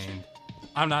college. mind?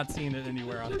 I'm not seeing it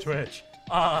anywhere on Twitch.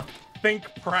 Think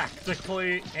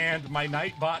practically, and my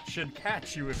Nightbot should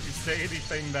catch you if you say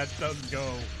anything that does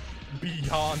go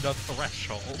beyond a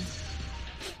threshold.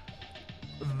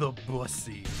 The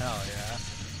bussy. Hell yeah.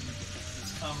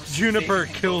 Juniper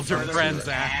kills her friends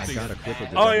I Actius. got a clip of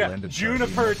the Oh yeah, double-ended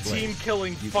Juniper sardine flame. team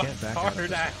killing You can't back out of fucktard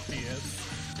this. Actius.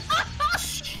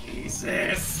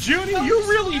 Jesus. Junie, you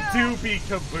really do be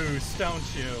caboose, don't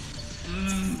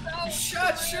you?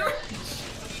 Shut your.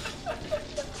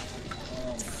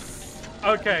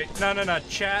 Okay, no,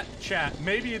 chat.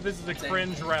 Maybe this is a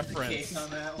cringe Take reference. the cake on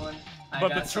that one. I But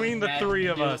got between some the mad three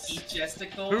of milky us,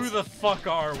 chesticles. Who the fuck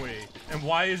are we? And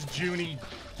why is Junie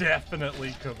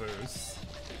definitely caboose?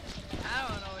 I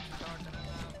don't know what you're talking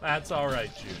about. That's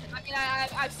alright, Junie. I mean,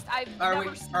 I've Are never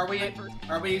we seen are we my first-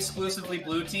 are we exclusively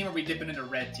blue team? Or are we dipping into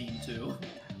red team too?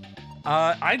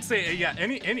 I'd say, yeah,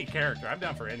 any character. I'm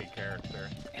down for any character.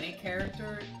 Any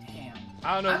character? Damn.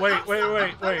 I don't know, I'm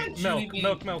wait. like Junie being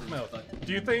Milk. caboose, but-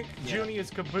 Do you think Yeah. Junie is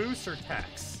caboose or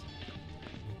Tex?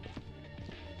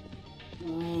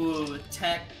 Ooh,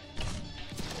 tech.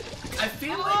 I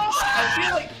feel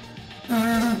like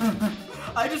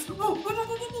I just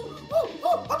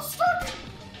I'm stuck.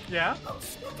 Yeah? I'm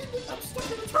stuck in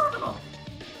the terminal.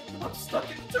 I'm stuck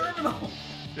in the terminal.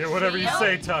 Yeah, whatever you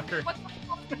say, Tucker. What the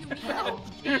fuck do you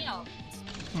mean? Damn.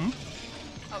 Hmm?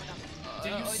 Oh no.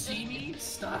 Did you it see me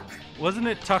stuck? Wasn't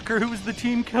it Tucker who was the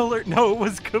team killer? No, it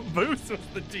was Caboose was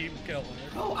the team killer.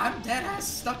 Oh, I'm dead ass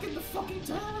stuck in the fucking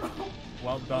terminal.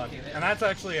 Well done. Okay, And that's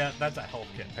actually that's a health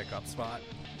kit pickup spot.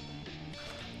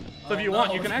 So if Oh, you want,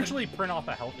 no. you can actually print off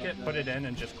a health kit, put it in,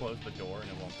 and just close the door, and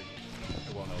it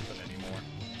won't open anymore.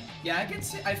 Yeah, I can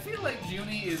see. I feel like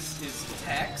Junie is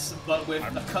Tex, but with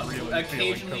I'm a really feeling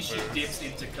occasionally she Caboose. dips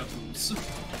into Caboose.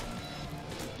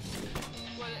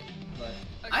 What? But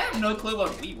Okay. I have no clue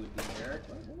what we would be, Eric.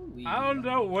 What would we I don't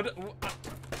know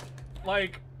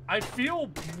like. I feel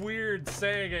weird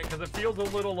saying it because it feels a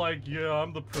little like, yeah,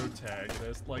 I'm the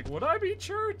protagonist. Like, would I be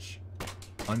Church?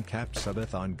 Uncapped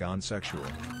Subathon gone sexual.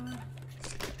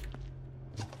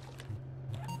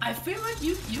 I feel like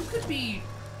you could be.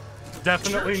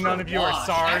 Definitely Church none or of you are Wash.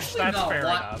 Sarge. Actually, That's no, fair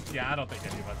Wa- enough. Yeah, I don't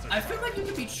think any of us are. I feel like you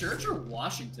could be Church or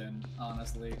Washington,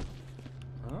 honestly.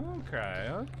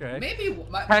 Okay. Maybe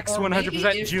Tex or 100%.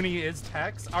 maybe if- Junie is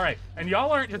Tex. All right, and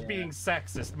y'all aren't just being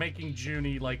sexist, making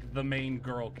Junie like the main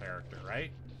girl character,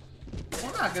 right?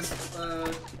 Well, not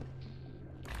because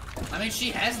I mean, she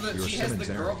has the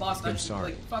girl boss.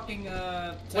 Like fucking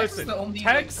Tex Listen, is the only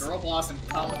Tex- like, girl boss and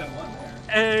competent one there.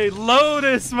 Hey,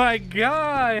 Lotus, my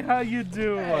guy, how you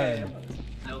doing? Hey,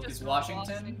 Milk is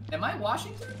Washington. Am I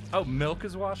Washington? Oh, Milk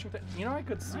is Washington. You know, I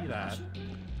could see that.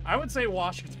 I would say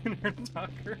Washington or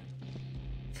Tucker.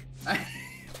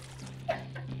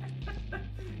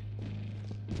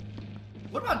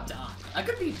 What about Doc? I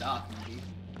could be Doc, maybe.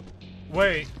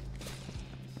 Wait.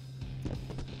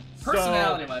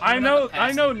 Personality-wise, So, I don't know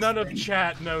have the none of thing.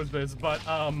 chat knows this, but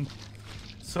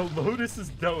so Lotus is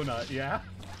Donut, yeah?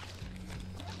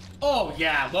 Oh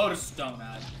yeah, Lotus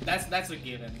Donut. That's a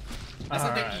given. That's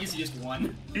like Alright. the easiest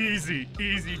one. Easy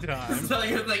time. It's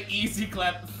like easy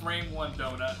clap frame one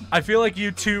donut. I feel like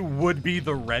you two would be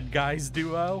the Red Guys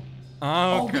duo.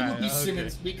 Oh, Okay, we could be okay.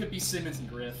 Simmons. We could be Simmons and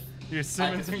Griff. You're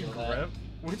Simmons I and could feel that.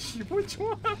 Griff? Which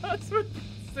one of us would be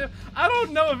Simmons? I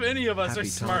don't know if any of us Happy are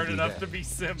smart Tardi-Day. enough to be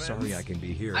Simmons. Sorry I can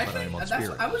be here, I but think I'm on that's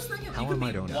spirit. what I was thinking. How You could am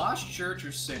I be donut? Wash, Church,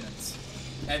 or Simmons,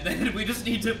 and then we just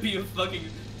need to be a fucking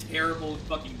terrible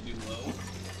fucking duo.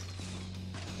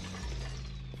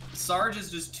 Sarge is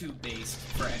just too based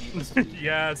for any of us. to be.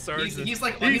 Yeah, Sarge He's- is- he's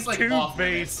like- he's he's like too off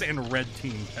based and red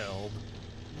team held.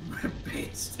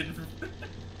 based.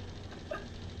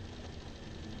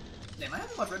 Damn, I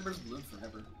haven't watched Red vs. Blue in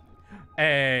forever.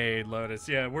 Hey, Lotus.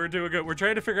 Yeah, we're doing good. We're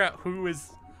trying to figure out who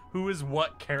is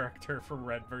what character for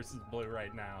Red versus Blue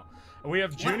right now. And we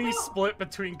have Junie split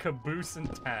between Caboose and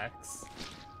Tex.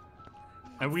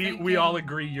 And we all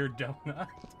agree you're Donut.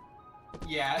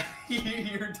 Yeah,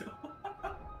 you're doing.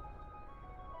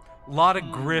 A lot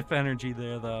of Griff energy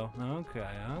there, though. Okay.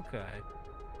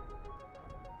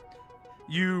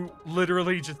 You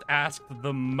literally just asked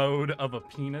the mode of a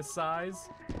penis size.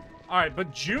 All right,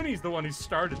 but Junie's the one who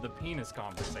started the penis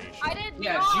conversation. I did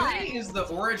Yeah, not. Junie is the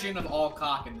origin of all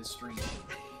cock in this stream.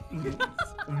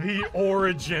 The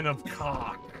origin of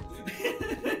cock.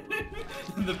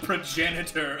 The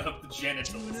progenitor of the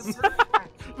genitals.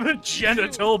 The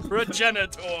genital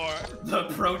progenitor. The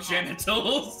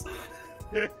progenitals.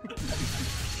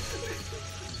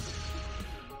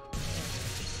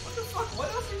 What the fuck?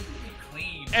 What else needs to be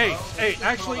clean? Hey, bro? hey,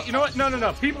 actually, you know what?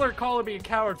 No. People are calling me a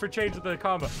coward for changing the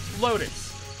combo. Lotus,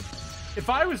 if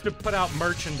I was to put out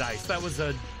merchandise that was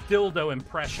a dildo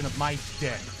impression of my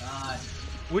dick, God.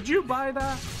 would you buy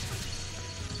that?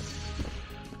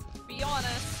 Be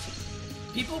honest.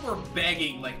 People were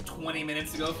begging like 20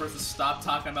 minutes ago for us to stop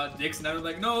talking about dicks, and now they're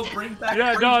like, no, bring back.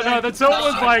 Yeah, bring no, back that's so it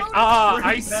was cock." like, I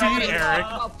Bring see back Eric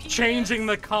cock. changing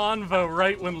the convo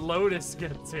right when Lotus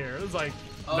gets here. It was like,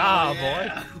 Oh, nah,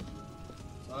 yeah.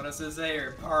 boy. Lotus is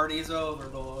here. Party's over,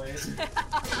 boys.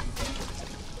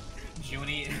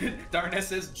 Junie, Darkness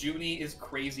says Junie is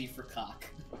crazy for cock.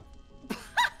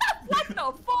 What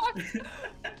the fuck?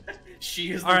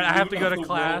 She is. All right, I have to root go of to the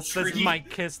class. world This is tree. my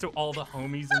kiss to all the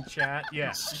homies in chat.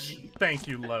 Yeah. Thank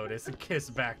you, Lotus. A kiss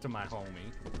back to my homie.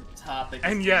 Topic.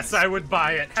 And yes, I would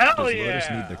buy it. Hell Does yeah! Lotus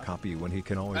need the copy when he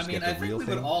can always I mean, get I the think real we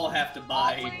thing? would all have to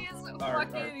buy Always our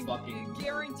fucking fucking.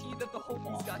 guarantee that the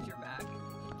homies got your back.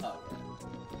 Oh,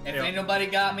 yeah. If Yeah. ain't nobody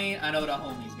got me, I know the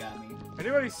homies got me.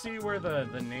 Anybody see where the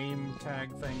name tag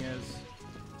thing is?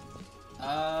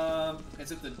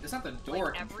 It's at the. It's not the door.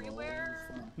 Like control. everywhere?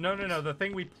 No, the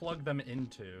thing we plug them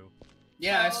into.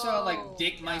 Yeah, I saw like Oh,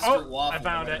 Dick yeah. Meister Oh, Waffle. I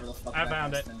found or it. whatever the fuck I that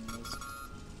found guy's it. thing is.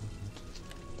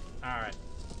 Alright.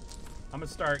 I'm gonna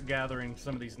start gathering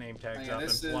some of these name tags Oh, yeah, up and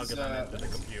this plugging is, them into the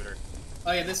computer.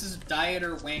 Oh yeah, this is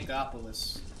Dieter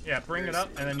Wankopolis. Yeah, bring it Where's up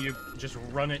and then you just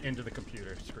run it into the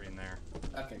computer screen there.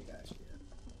 Okay, gotcha.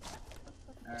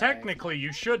 Alright. Technically,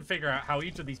 you should figure out how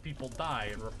each of these people die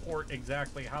and report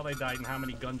exactly how they died and how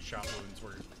many gunshot wounds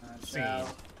were seen. out.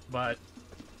 But,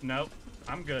 nope.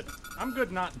 I'm good. I'm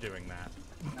good not doing that.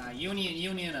 Nah,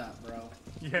 union up, bro.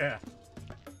 Yeah.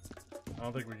 I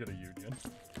don't think we get a union.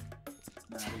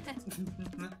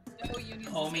 Nah, No unions.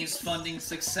 homies funding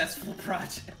successful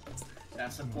projects.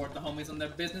 Gotta support the homies on their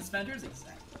business ventures.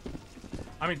 Exactly.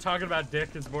 I mean, talking about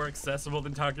dick is more accessible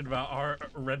than talking about our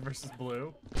Red versus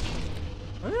Blue.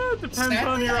 It depends on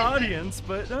Sadly, your I think- audience,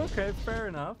 but okay, fair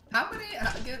enough. How many?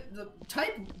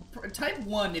 Type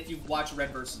 1 if you've watched Red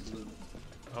vs. Blue.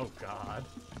 Oh god.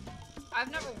 I've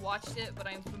never watched it, but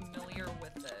I'm familiar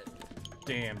with it.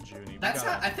 Damn, Junie.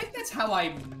 I think that's how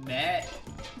I met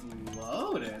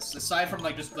Lotus. Yes, aside from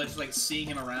like just like seeing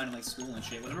him around in like school and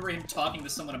shit. I remember him talking to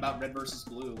someone about Red vs.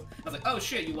 Blue. I was like, oh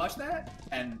shit, you watched that?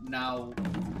 And now,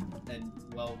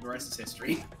 well, the rest is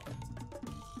history.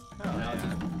 Now it's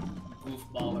just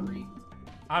goofballery.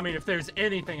 I mean, if there's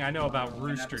anything I know about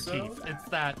Rooster Teeth, it's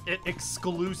that it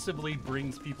exclusively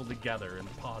brings people together in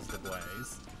positive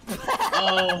ways.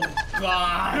 Oh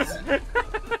god!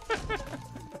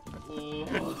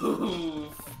 Ooh.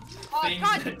 Oh, Things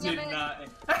God that damn did it. not.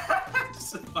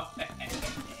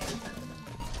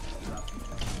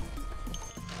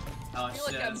 Oh I feel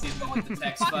shit! like I'm Let's see going the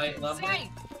text fucking fight level. insane.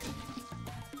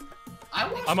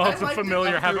 I'm also liked it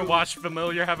familiar, up haven't through- watched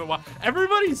Familiar, haven't watched.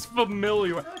 Everybody's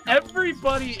familiar.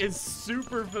 Everybody is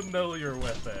super familiar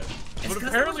with it. It's But 'cause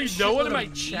apparently there was a no one in shitload my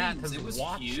of chat memes. has It was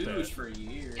watched huge it. for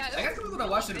years. Yeah, I got people that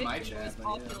watched it in my It chat, was but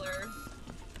yeah. popular.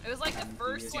 It was like the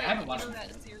first I like haven't watched internet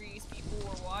it. series people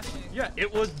were watching. Yeah,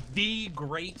 it was the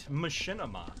great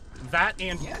machinima. That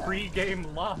and Yeah.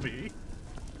 Pre-Game Lobby.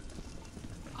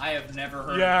 I have never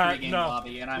heard Yeah, of Pre-Game no.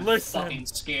 Lobby, and I'm Listen. fucking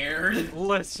scared.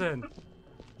 Listen,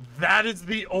 that is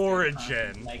the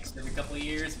origin Like, in a couple of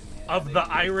years. Yeah, of they the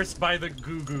do. Iris by the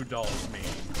Goo Goo Dolls meme.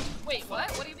 Wait, what?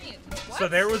 What do you mean? What? So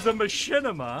there was a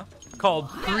machinima called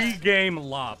Pre-Game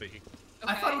Lobby.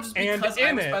 I thought it was just And because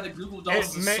in Iris by it, the Google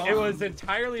Dolls is a it was song.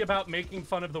 entirely about making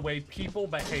fun of the way people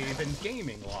behave in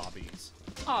gaming lobbies.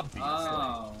 Obviously.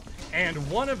 Oh.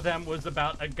 And one of them was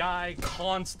about a guy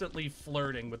constantly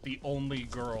flirting with the only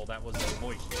girl that was in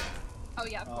voice chat. Oh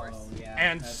yeah, of course. Oh, yeah.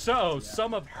 And that's- so, yeah.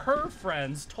 some of her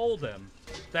friends told him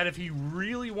that if he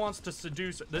really wants to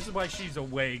seduce her, this is why she's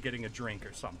away getting a drink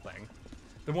or something,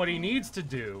 then what he needs to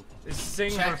do is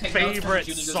sing Chat, her take notes from favorite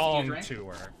Julie Goes to Get a song Drink? to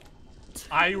her.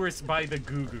 Iris by the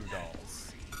Goo Goo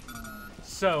Dolls.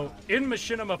 So, in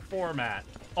machinima format,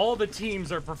 all the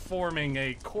teams are performing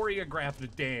a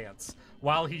choreographed dance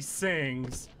while he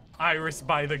sings Iris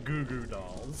by the Goo Goo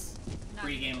Dolls.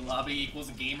 Pre-game lobby equals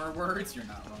gamer words? You're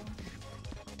not wrong.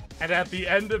 And at the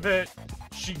end of it,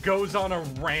 she goes on a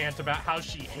rant about how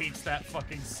she hates that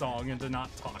fucking song and to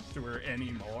not talk to her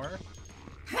anymore.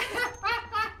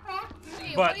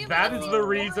 Wait, what But do you that mean? is the What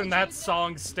reason did that you say?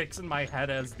 song sticks in my head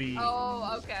as the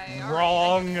Oh, okay. all right, I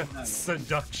wrong get it.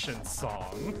 seduction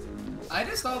song. I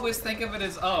just always think of it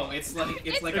as, oh, it's like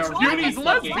It's a Junie's really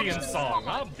lesbian fucking- song,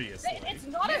 obviously. It's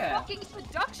not Yeah. a fucking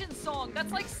seduction song.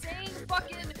 That's like saying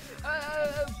fucking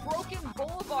Broken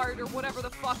Boulevard or whatever the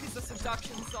fuck is a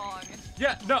seduction song.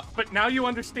 Yeah, no, but now you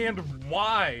understand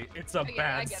why it's a I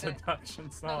bad get it. seduction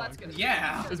No, song. that's good.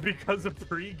 Yeah. It's because of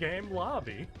pre-game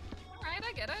lobby. Alright,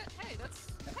 I get it. Hey, that's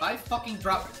If I fucking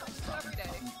drop... every day.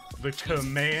 The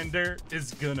commander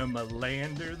is gonna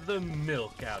melander the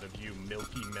milk out of you,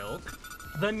 Milky Milk.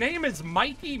 The name is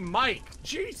Mikey Mike.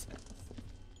 Jesus.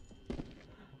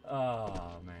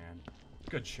 Oh, man.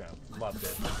 Good show. Loved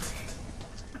it.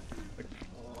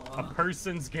 A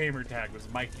person's gamer tag was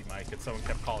Mikey Mike, and someone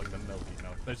kept calling them Milky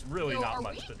Milk. There's really Yo, not are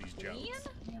much we to these clean? jokes.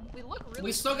 We look really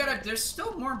We still clean. gotta... There's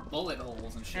still more bullet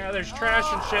holes and shit. Yeah, there's trash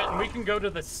and shit, and we can go to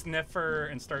the sniffer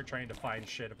and start trying to find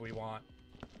shit if we want.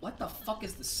 What the fuck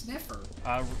is the sniffer?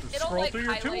 It'll, Scroll like, through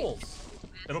your highlight- tools.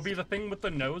 It'll be the thing with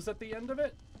the nose at the end of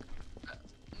it.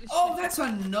 Oh, that's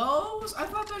a nose? I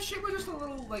thought that shit was just a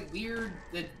little, like, weird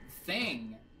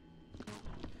thing.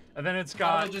 And then it's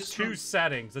Probably got just two from-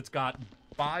 settings. It's got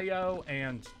bio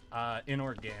and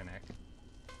inorganic.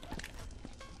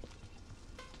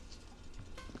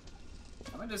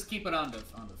 I'm gonna just keep it on the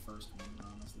first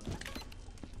one, honestly.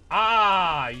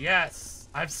 Ah, yes.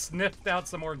 I've sniffed out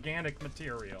some organic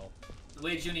material. The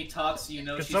way Junie talks, you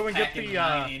know Could she's someone get packing the,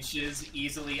 9 inches,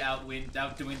 easily outdoing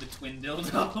the twin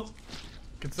dildo.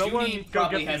 Could someone Junie go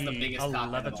probably get has the biggest cock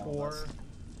out of all of Levitor? us.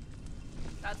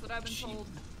 That's what I've been told.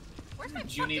 Where's my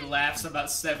Junie fucking... laughs about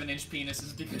 7-inch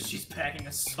penises because she's packing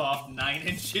a soft 9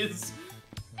 inches.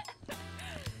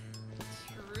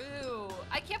 True.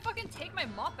 I can't fucking take my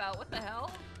mop out. What the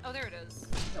hell? Oh, there it is.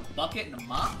 A bucket and a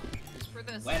mop? For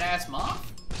this. Wet ass mop?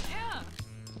 Yeah.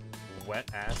 Wet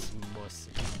ass mussy.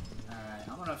 Alright,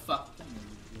 I'm gonna fuck.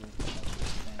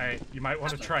 Hey, you might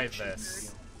want to try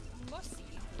this. Mussy.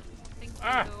 Thank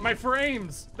Ah, you. my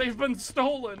frames! They've been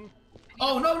stolen!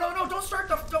 Oh, no, don't start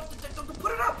the. Don't,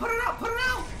 put it out, put it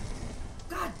out!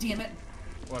 God damn it.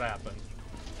 What happened?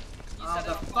 You Oh, set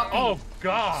the it on fucking. fire. Oh,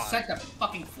 God! Set the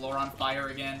fucking floor on fire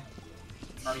again.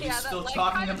 Are you Yeah, that still leg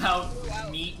talking kinda about blew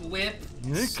out. meat whip?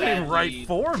 It came right Sadly-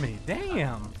 for me,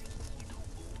 damn.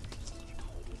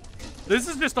 This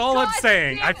is just all I'm God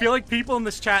saying. damn I it. feel like people in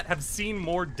this chat have seen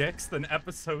more dicks than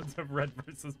episodes of Red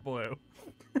vs. Blue.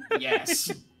 Yes.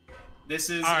 This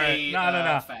is All right, a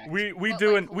no. fact. We What,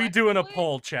 doing like, we doing a collectively?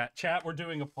 poll, chat. Chat, we're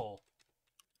doing a poll.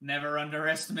 Never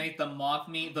underestimate the moth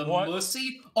meat. The What?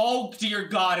 mussy. Oh dear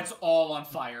God, it's all on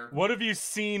fire. What have you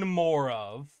seen more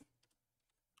of?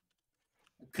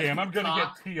 Damn, I'm gonna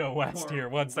Cock get POS'd here.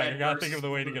 One or second, I gotta think red of the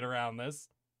way to versus get around this.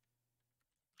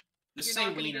 Just You're say not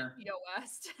gonna wiener. get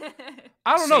POS'd.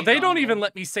 I don't know. Say They don't dongle. even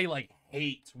let me say like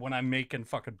hate when I'm making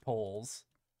fucking polls.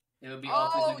 It would be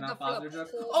all Oh, pleasing, not the positive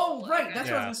jokes. poll. Oh, right. That's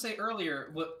what I Yeah. was gonna say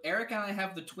earlier. What Eric and I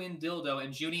have the twin dildo,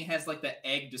 and Junie has like the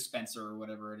egg dispenser or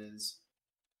whatever it is.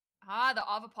 Ah, the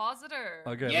ovipositor.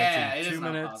 Okay, Yeah, let's it see. is 2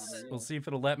 not minutes. positive, We'll yeah. see if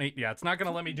it'll let me. Yeah, it's not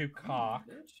gonna let me do cock.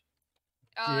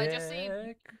 Just say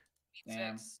Dick.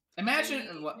 Damn. six. Imagine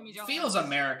Jimmy- what Jimmy John's. feels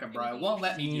America, bro. It won't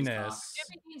let me use cock. Penis.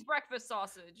 Jimmy Dean's breakfast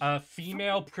sausage.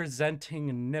 Female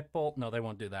presenting nipple. No, they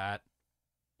won't do that.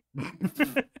 What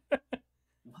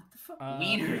the fuck?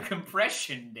 Wiener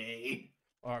compression day.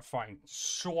 Alright, fine.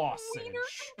 Sausage. Wiener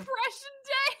compression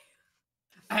day.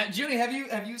 Junie,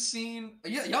 have you seen?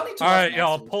 Y'all need to. All watch right,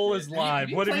 y'all. Masters. Poll is Have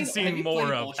live. What have you played- seen more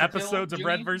played of? Ultra Kill, Episodes of Junie?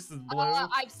 Red versus Blue? I've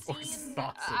or seen.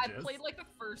 I've sausages? played like the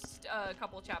first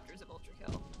couple chapters of Ultra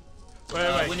Kill.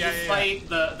 Wait, When yeah, you yeah, fight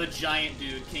the giant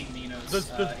dude, King Minos,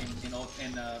 The-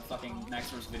 in fucking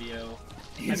Maxor's video,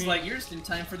 he's mean- like, "You're just in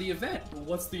time for the event." Well,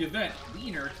 what's the event?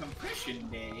 Wiener compression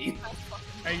day.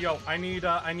 Hey, yo, I need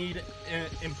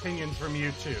opinions from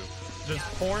you too. Does Yeah.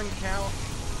 porn count?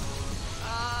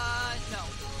 No.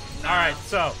 All right,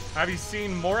 so have you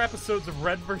seen more episodes of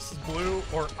Red versus Blue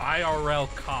or IRL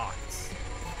Cox?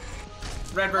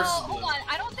 Red versus Well, blue. hold on.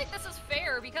 I don't think this is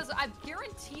fair because I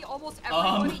guarantee almost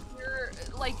everybody here,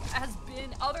 like, has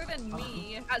been, other than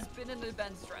me, has been in the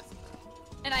men's dressing room,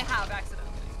 and I have accidentally.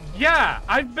 Yeah,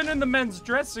 I've been in the men's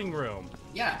dressing room.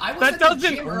 Yeah, I was That at the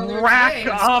doesn't gym earlier rack today,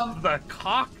 and up the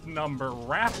cock number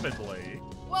rapidly.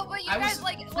 Well, but you I guys was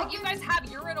like you guys have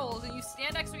urinals and you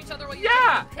stand next to each other while you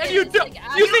Yeah, take a and you piss, don't.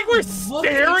 like, You think we're Look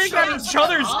at staring each at other's each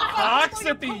other's cocks. cocks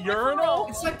at the urinal?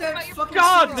 It's like that fucking.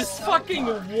 God, scene this in fucking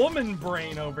South Park. woman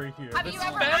brain over here. Have This you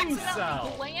ever fem accidentally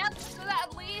cell. glanced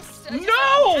at least?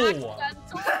 No!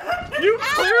 Accidental? You've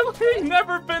clearly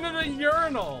never been in a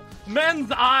urinal.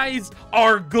 Men's eyes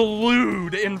are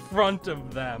glued in front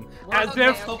of them, as okay, if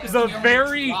okay. the Focusing on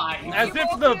very, the drive. as You've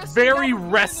if the obviously very never been in a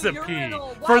recipe urinal.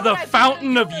 Why for would the I be in a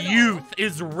fountain of urinal? youth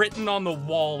is written on the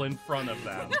wall in front of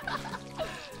them.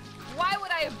 Why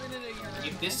would I have been in a urinal?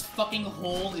 If this fucking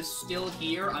hole is still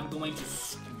here, I'm going to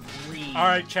scream. All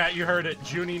right, chat, you heard it.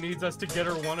 Junie needs us to get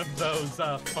her one of those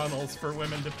funnels for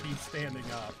women to pee standing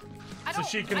up, so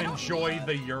she can enjoy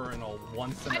the urinal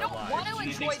once in I her don't want life. to She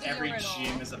enjoy thinks the every urinal.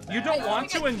 gym is a You don't bath. want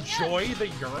to I can't. enjoy the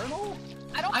urinal?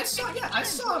 I don't. I think saw- I yeah, can I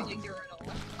saw- enjoy the urinal.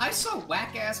 I saw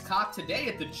whack ass cock today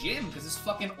at the gym because this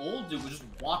fucking old dude was just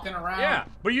walking around. Yeah,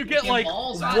 but you get kicking like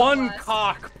balls out. one bless.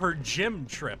 cock per gym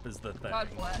trip is the thing, God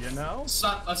bless. you know?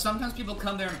 Sometimes people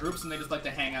come there in groups and they just like to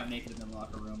hang out naked in the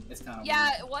locker room. It's kind of Yeah.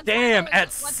 One time Damn, I at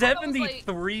was, one time I was, like,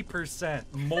 73%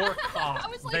 more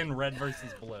cock was like- than Red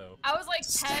versus Blue. I was like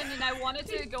 10 and I wanted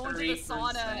to go into the 3%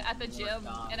 sauna at the more gym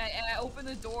cock. and I opened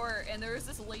the door and there was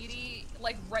this lady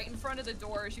like right in front of the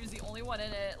door. She was the only one in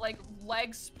it, like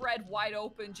legs spread wide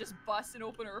open, just busting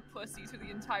open her pussy to the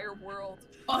entire world.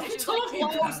 Oh, And you she's told like,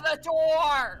 me close that. the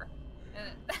door! And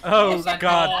Oh Close that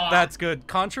god, door. that's good.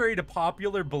 Contrary to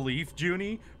popular belief,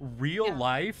 Junie, real Yeah.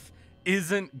 life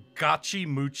isn't gotchi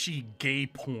moochie gay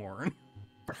porn.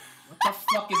 What the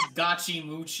fuck is gachi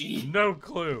moochie? No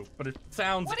clue, but it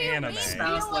sounds what do you anime. mean?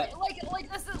 Sounds Like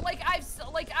this is like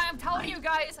I'm telling you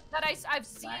guys that I've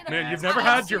seen. Man, you've I've never seen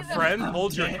had your them. friend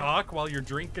hold your dead. cock while you're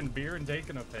drinking beer and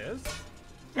taking a piss?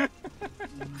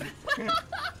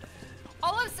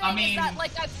 All I'm saying I mean- is that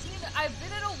like I've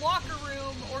been in a locker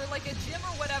room or like a gym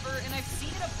or whatever, and I've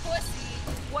seen a pussy.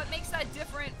 What makes that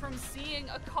different from seeing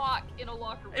a cock in a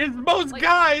locker room? Is most Like-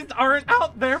 guys aren't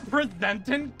out there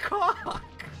presenting cock.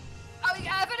 I mean,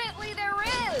 evidently there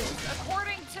is,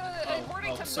 according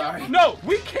to sorry. No,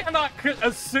 we cannot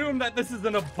assume that this is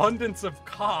an abundance of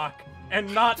cock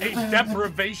and not a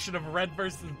deprivation of Red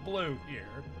versus Blue here.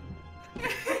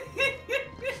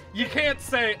 You can't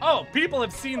say, oh, people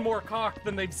have seen more cock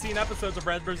than they've seen episodes of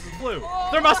Red versus Blue. Oh,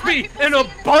 There must have be people an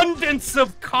seen- abundance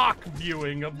of cock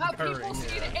viewing Have occurring people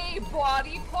seen here. a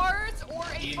body part or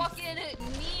a In- fucking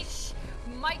niche,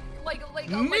 like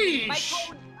Niche?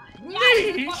 micro? Yeah,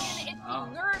 Niche? it's a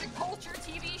nerd culture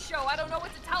TV show. I don't know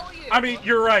what to tell you. I mean,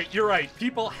 you're right.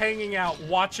 People hanging out,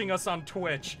 watching us on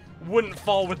Twitch wouldn't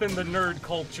fall within the nerd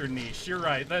culture niche. You're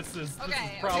right. This is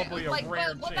probably like, a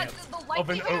rare but chance the of an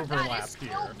likelihood that overlap is still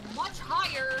here. much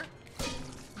higher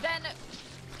than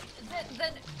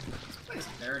This place is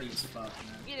dirty as fuck,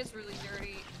 man. it is really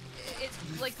dirty.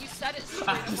 It's like you said, it's straight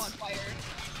up on fire.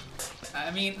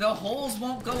 I mean, the holes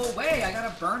won't go away. I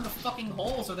gotta burn the fucking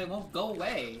holes or they won't go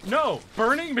away. No,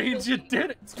 burning means you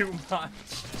did it too much.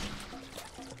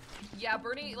 Yeah,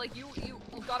 burning, like, you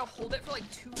gotta hold it for like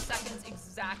 2 seconds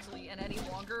exactly, and any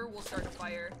longer will start a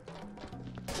fire.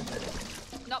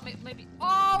 Not maybe.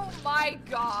 Oh my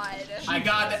god! I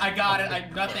got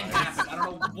it. Nothing happened. I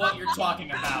don't know what you're talking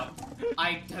about.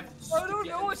 I don't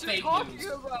know what you're talking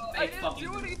about. I didn't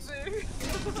do anything.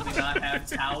 Do we not have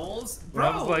towels? When I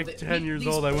was Bro, like 10 years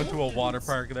old, I went to a water dudes-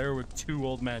 park. There were 2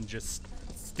 old men just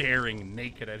staring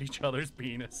naked at each other's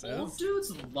penises. Old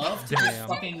dudes love to Damn. just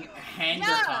fucking hang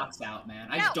their cocks out, man.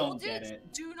 I don't old get dudes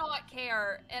it. do not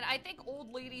care, and I think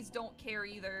old ladies don't care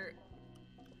either.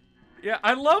 Yeah,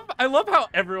 I love how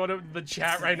everyone in the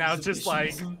chat right now is just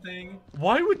like,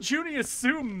 why would Junie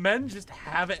assume men just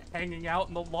have it hanging out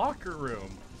in the locker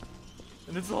room?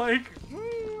 And it's like,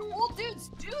 Old dudes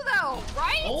do though,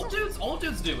 right? Old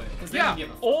dudes do it. 'Cause they yeah, don't give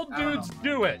a fuck. old I don't dudes know.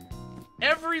 do it.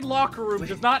 Every locker room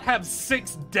does not have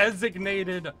 6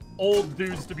 designated old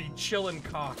dudes to be chilling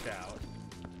cock out.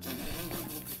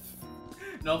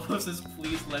 Novo says,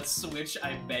 please let's switch,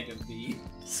 I beg of thee.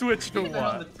 Switch to Leave that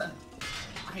on what? the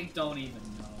I don't even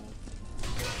know.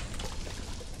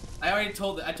 I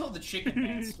told the chicken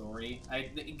man story.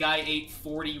 The guy ate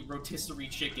 40 rotisserie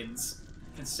chickens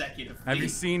consecutively. Have you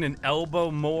seen an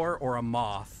elbow more or a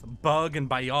moth? Bug and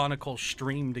bionicle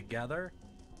stream together?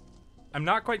 I'm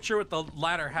not quite sure what the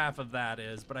latter half of that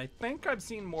is, but I think I've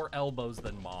seen more elbows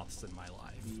than moths in my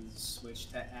life. Switch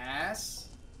to ass.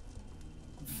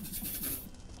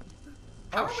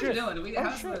 How Oh, are shit. we doing? Do we Oh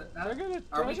have shit!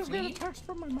 are I we just get a clean? text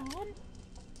from my mom.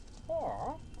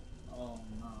 Aw. Oh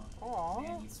no. Aw.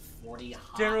 Man, he's 40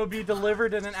 hot. Dinner will be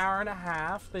delivered in an hour and a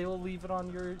half. They will leave it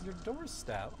on your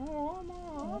doorstep. Oh,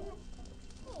 mom.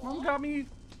 Mom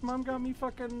got me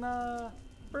fucking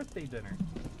birthday dinner.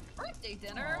 Birthday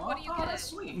dinner? Aw, What do you oh, get? that's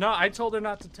sweet. No, I told her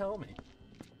not to tell me.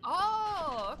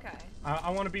 Oh, okay. I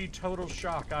want to be total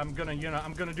shock. I'm gonna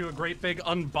do a great big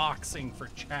unboxing for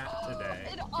chat today.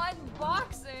 An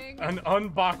unboxing. An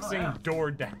unboxing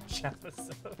DoorDash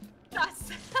episode.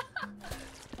 That's.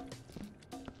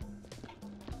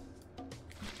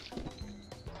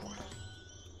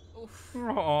 Oof.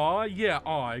 Aw, yeah,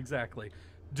 aw, exactly.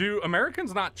 Do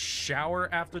Americans not shower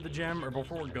after the gym or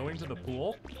before going to the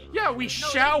pool? Yeah, we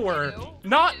shower, do.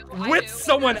 not I with do.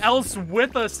 someone else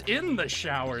with us in the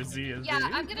shower, Zia. Yeah,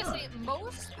 I'm gonna say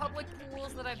most public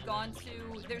pools that I've gone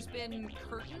to, there's been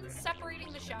curtains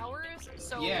separating the showers.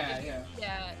 So Yeah.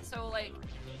 So like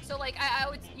I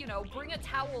would bring a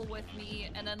towel with me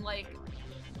and then like.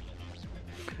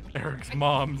 Eric's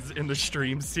mom's in the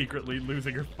stream secretly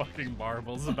losing her fucking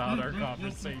marbles about our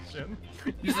conversation.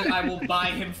 He's like, I will buy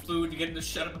him food to get him to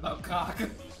shut up about cock.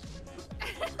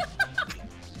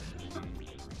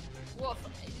 Well,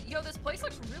 this place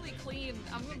looks really clean.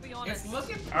 I'm gonna be honest. It's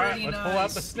looking pretty All right, let's pull out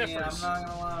the nice. sniffers. Yeah, I'm not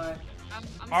gonna lie.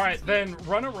 I'm All right, seriously- then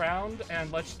run around and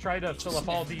let's try to fill up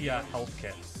all the health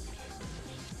kits.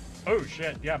 Oh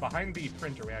shit, yeah, behind the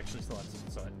printer we actually still have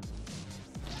some soot.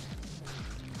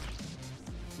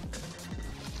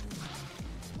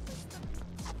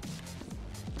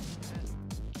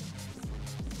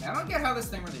 I don't get how this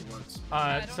thing really works.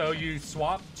 So you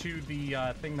swap to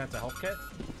the thing that's a health kit,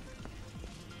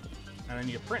 and then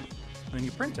you print. And then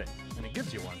you print it, and it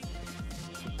gives you one.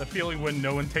 The feeling when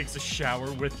no one takes a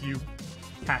shower with you.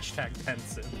 Hashtag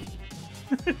pensive.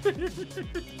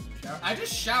 I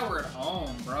just shower at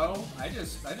home, bro. I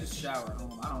just shower at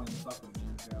home. I don't even fuck with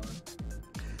the shower.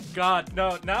 God,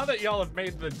 no, now that y'all have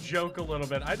made the joke a little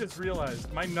bit, I just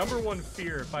realized my #1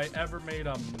 fear if I ever made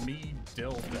a me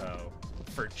dildo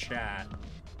for chat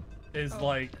is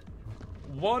like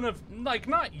one of, like,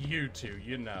 not you two,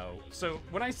 So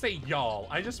when I say y'all,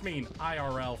 I just mean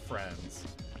IRL friends.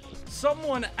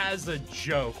 Someone as a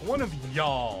joke, one of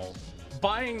y'all,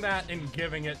 buying that and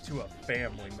giving it to a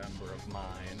family member of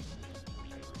mine.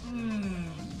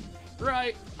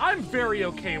 Right? I'm very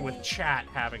okay with chat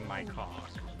having my cock.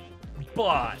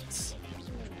 But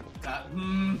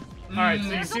alright,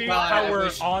 so you see how we're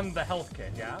on the health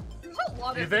kit, yeah? There's a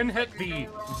lot You of then things hit that the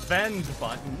could go wrong. vend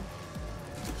button,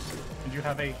 and you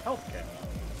have a health kit.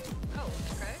 Oh,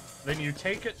 okay. Then you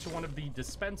take it to one of the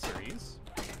dispensaries.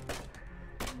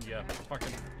 You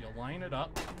line it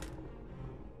up,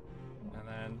 and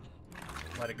then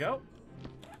let it go.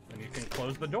 And you can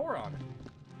close the door on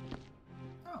it.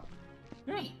 Oh,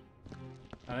 Yeah. neat.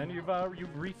 And then you've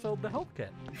refilled the health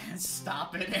kit.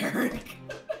 Stop it, Eric.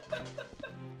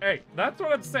 Hey, that's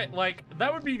what I'm saying. Like,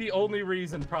 that would be the only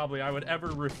reason probably I would ever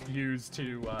refuse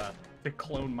to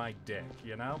clone my dick,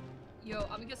 you know? Yo, I'm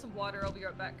gonna get some water. I'll be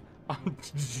right back.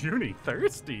 Junie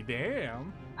thirsty,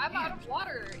 damn. I'm out of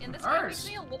water, and this guy makes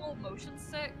me a little motion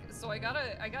sick, so I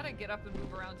gotta get up and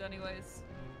move around anyways.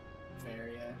 Fair,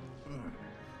 yeah.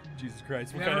 Jesus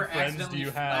Christ, what Never kind of friends do accidentally you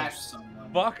have? flash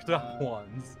someone. Fucked up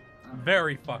ones.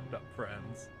 Very fucked up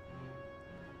friends.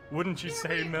 Wouldn't you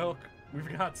say, Milk?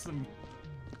 We've got some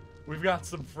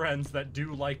friends that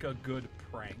do like a good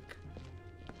prank.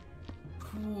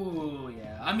 Ooh,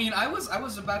 yeah. I mean, I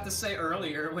was about to say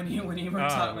earlier when you were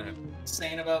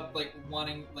saying about like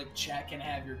wanting like check and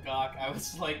have your gawk, I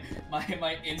was like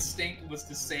my instinct was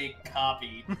to say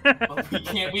copy, but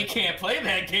we can't play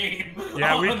that game.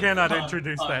 Yeah, we cannot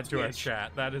introduce that to our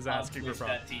chat. That is asking for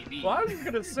problems. Well, I was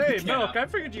gonna say, Milk, I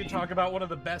figured you'd talk about one of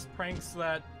the best pranks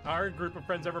that our group of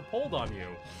friends ever pulled on you.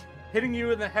 Hitting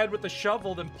you in the head with a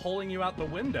shovel, then pulling you out the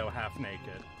window half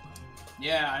naked.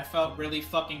 Yeah, I felt really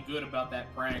fucking good about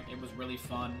that prank. It was really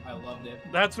fun. I loved it.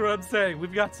 That's what I'm saying.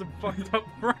 We've got some fucked up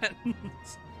friends. And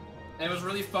it was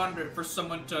really fun for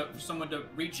someone to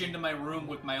reach into my room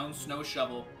with my own snow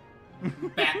shovel,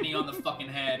 bat me on the fucking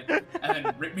head, and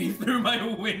then rip me through my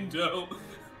window.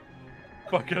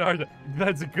 Fucking hard.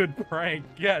 That's a good prank.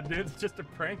 Yeah, dude, it's just a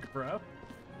prank, bro.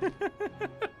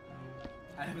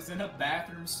 I was in a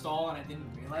bathroom stall and I didn't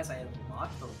realize I had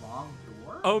locked the wrong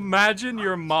door. Imagine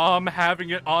your mom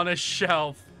having it on a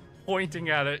shelf, pointing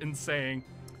at it and saying,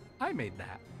 I made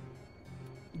that.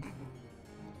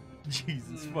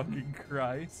 Jesus fucking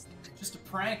Christ. Just a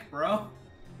prank, bro.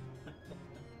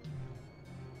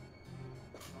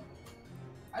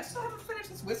 I still haven't finished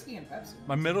this whiskey and Pepsi.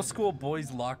 My middle school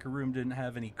boys' locker room didn't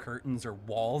have any curtains or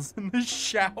walls in the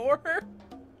shower.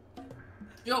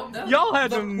 Yo, y'all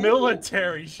had a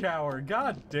military shower.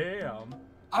 God damn.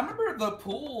 I remember the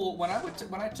pool when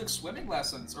I took swimming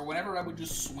lessons, or whenever I would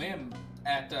just swim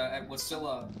at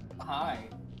Viscera High.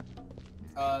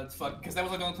 Because that was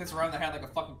like the only place around that had like a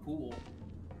fucking pool.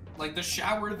 Like the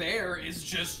shower there is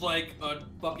just like a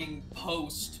fucking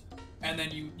post, and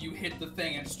then you hit the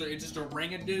thing, and it's just a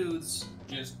ring of dudes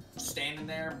just standing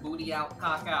there, booty out,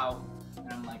 cock out,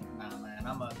 and I'm like, nah, man,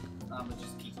 I'm gonna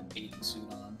just keep the bathing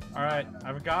suit on. All right,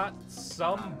 I've got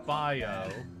some bio.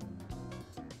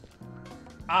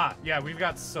 Ah, yeah, we've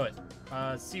got soot.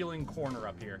 Ceiling corner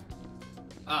up here.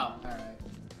 Oh, all right.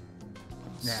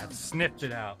 Yeah, sniffed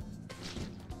it out.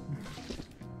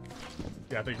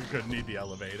 Yeah, I think we could need the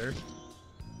elevator.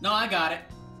 No, I got it.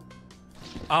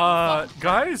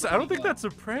 Guys, I don't think that's a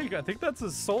prank. I think that's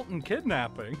assault and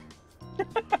kidnapping.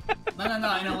 No.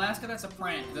 In Alaska, that's a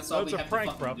prank. That's all we have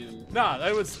to fucking do. Nah,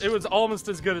 it was almost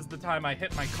as good as the time I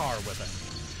hit my car with it.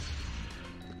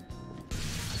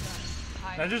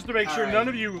 Now, just to make sure none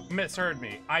of you misheard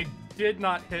me, I did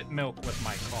not hit Milk with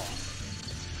my car.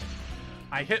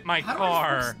 I hit my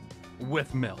car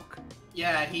with Milk.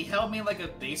 Yeah, he held me like a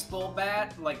baseball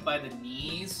bat, like by the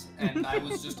knees, and I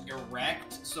was just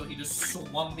erect, so he just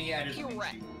swung me at his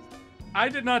windshield. I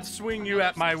did not swing you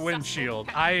at my windshield.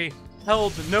 I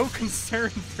held no concern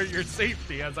for your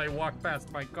safety as I walked past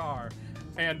my car,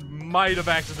 and might have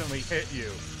accidentally hit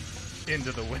you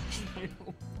into the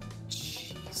windshield.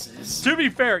 Jesus. To be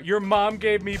fair, your mom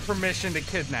gave me permission to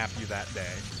kidnap you that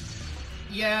day.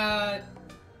 Yeah.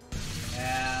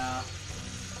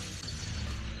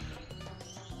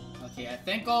 Okay, I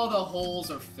think all the holes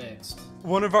are fixed.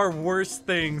 One of our worst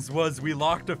things was we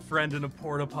locked a friend in a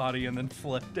porta potty and then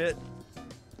flipped it.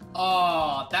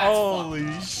 Oh, that's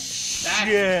holy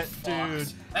shit,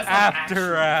 dude. That's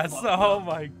after ass. Oh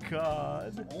my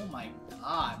god. Oh my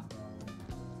god, bro.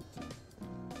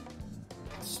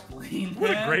 Explain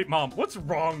What a great mom. What's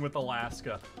wrong with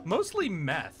Alaska? Mostly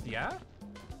meth, yeah?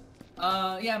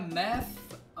 Yeah, meth.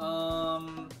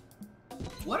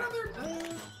 What other?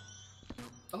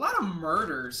 A lot of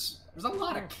murders. There's a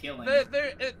lot of killing.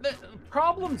 The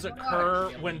problems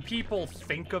occur when people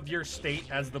think of your state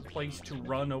as the place to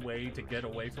run away to get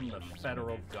away from the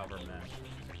federal government.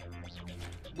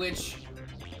 Which,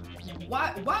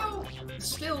 while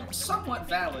still somewhat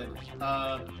valid,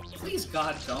 please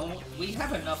God don't. We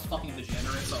have enough fucking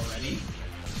degenerates already.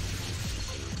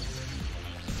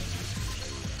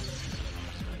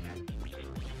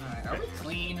 Alright, are we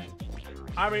clean?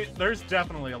 I mean, there's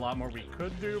definitely a lot more we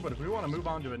could do, but if we want to move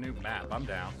on to a new map, I'm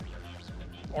down.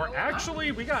 Or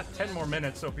actually, we got 10 more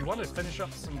minutes, so if we want to finish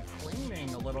up some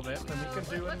cleaning a little bit, then we can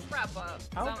do it. Let's wrap up.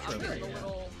 Outro. I'm getting a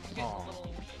little.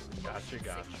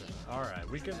 Gotcha. All right,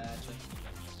 we can.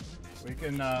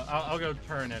 I'll go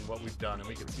turn in what we've done, and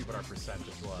we can see what our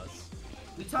percentage was.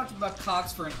 We talked about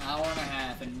cocks for an hour and a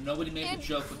half, and nobody made the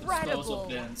joke with disposal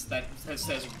bins that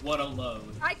says, what a load.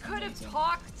 I could have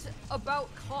talked about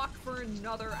cock for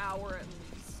another hour at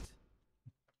least.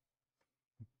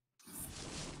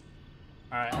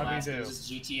 All right, how do we do? Is this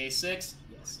GTA 6?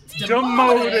 Yes.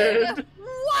 Demoted.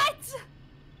 What?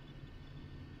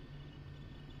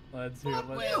 Let's hear. Fuck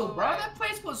Let's... you, bro. That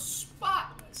place was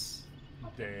spotless.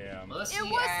 Damn. It was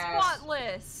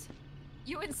spotless.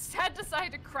 You instead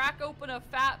decided to crack open a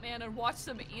Fat Man and watch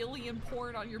some alien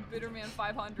porn on your Bitterman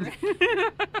 500.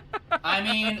 I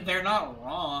mean, they're not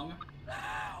wrong.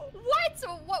 What?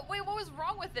 So wait, what was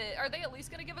wrong with it? Are they at least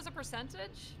gonna give us a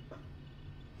percentage?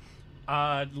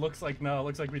 Looks like no.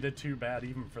 Looks like we did too bad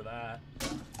even for that.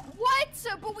 What?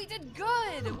 But we did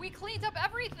good. We cleaned up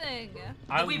everything.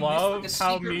 I we love miss, like,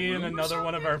 a how secret me and room or another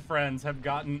one of something? our friends have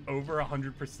gotten over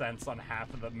 100% on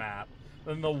half of the map.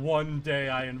 Then the one day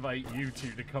I invite you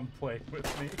two to come play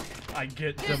with me, I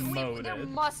get demoted. There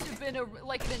must have been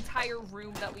like an entire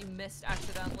room that we missed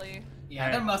accidentally. Yeah,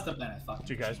 Hey, there must have been a fucking.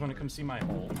 do you guys want to come see my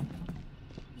hole?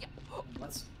 Yeah.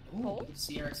 Let's. Hole?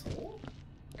 See Eric's hole?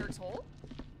 Eric's hole?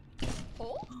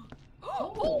 Hole?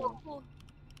 Hole. Oh!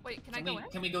 Wait, can I go in?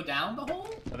 Can we go down the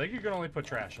hole? I think you can only put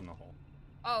trash in the hole.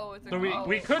 Oh, it's a So we oh.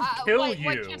 could kill why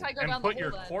you can't I go and down put the your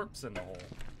hole, then? corpse in the hole.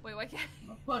 Wait, why can't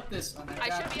Put this on. I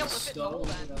should be able to fit in the hole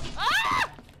then. Stove. Ah!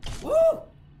 Woo!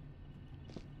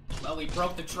 Well, we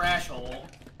broke the trash hole.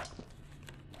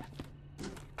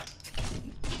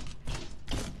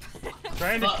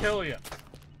 Trying to Fuck. kill you.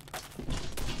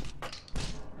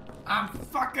 I'm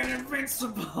fucking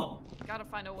invincible. Gotta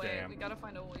find a way. Damn. We gotta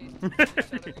find a way to get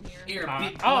each other in here.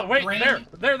 Here, Oh wait, brain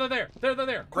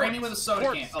there. Brain me with a soda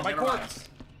corpse. can. Oh, my never mind. corpse.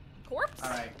 Corpse?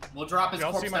 Alright, we'll drop his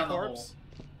Y'all corpse see my down corpse?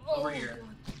 the hole. Over here.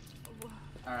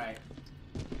 Alright.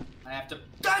 I have to.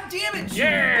 God damn it!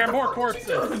 Yeah, What the more fuck are you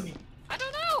corpses. doing? I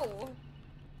don't know.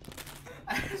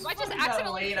 Am I just fucking got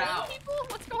accidentally laid killing out. people?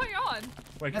 What's going on?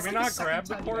 Wait, can That's we like not the second grab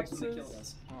the time you guys wanna kill corpses?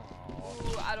 us. Aw.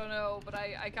 Ooh, I don't know, but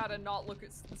I gotta not look at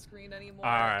the screen anymore.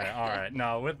 All right.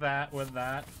 No, with that,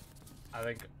 I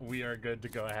think we are good to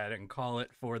go ahead and call it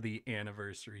for the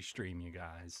anniversary stream, you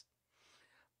guys.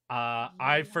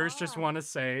 I first just Yeah. want to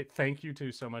say thank you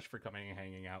two so much for coming and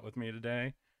hanging out with me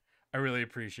today. I really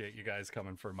appreciate you guys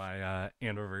coming for my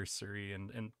anniversary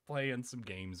and playing some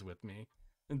games with me.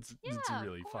 It's Yeah, of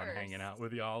really fun hanging course. out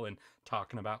with y'all and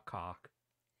talking about cock.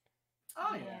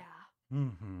 Oh yeah.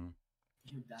 Mm-hmm.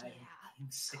 You died in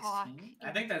Cock 16?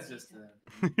 I think that's just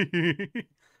the.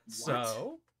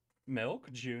 So, Milk,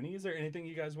 Junie, is there anything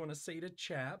you guys want to say to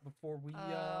chat before we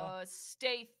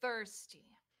Stay thirsty.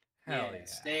 hell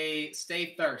yeah.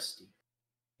 Stay thirsty.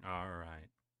 All right.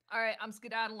 All right, I'm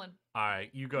skedaddling. All right,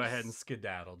 you go ahead and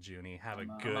skedaddle, Junie. Have a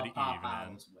good I'm a pop out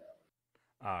evening. as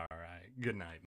well. All right. Good night.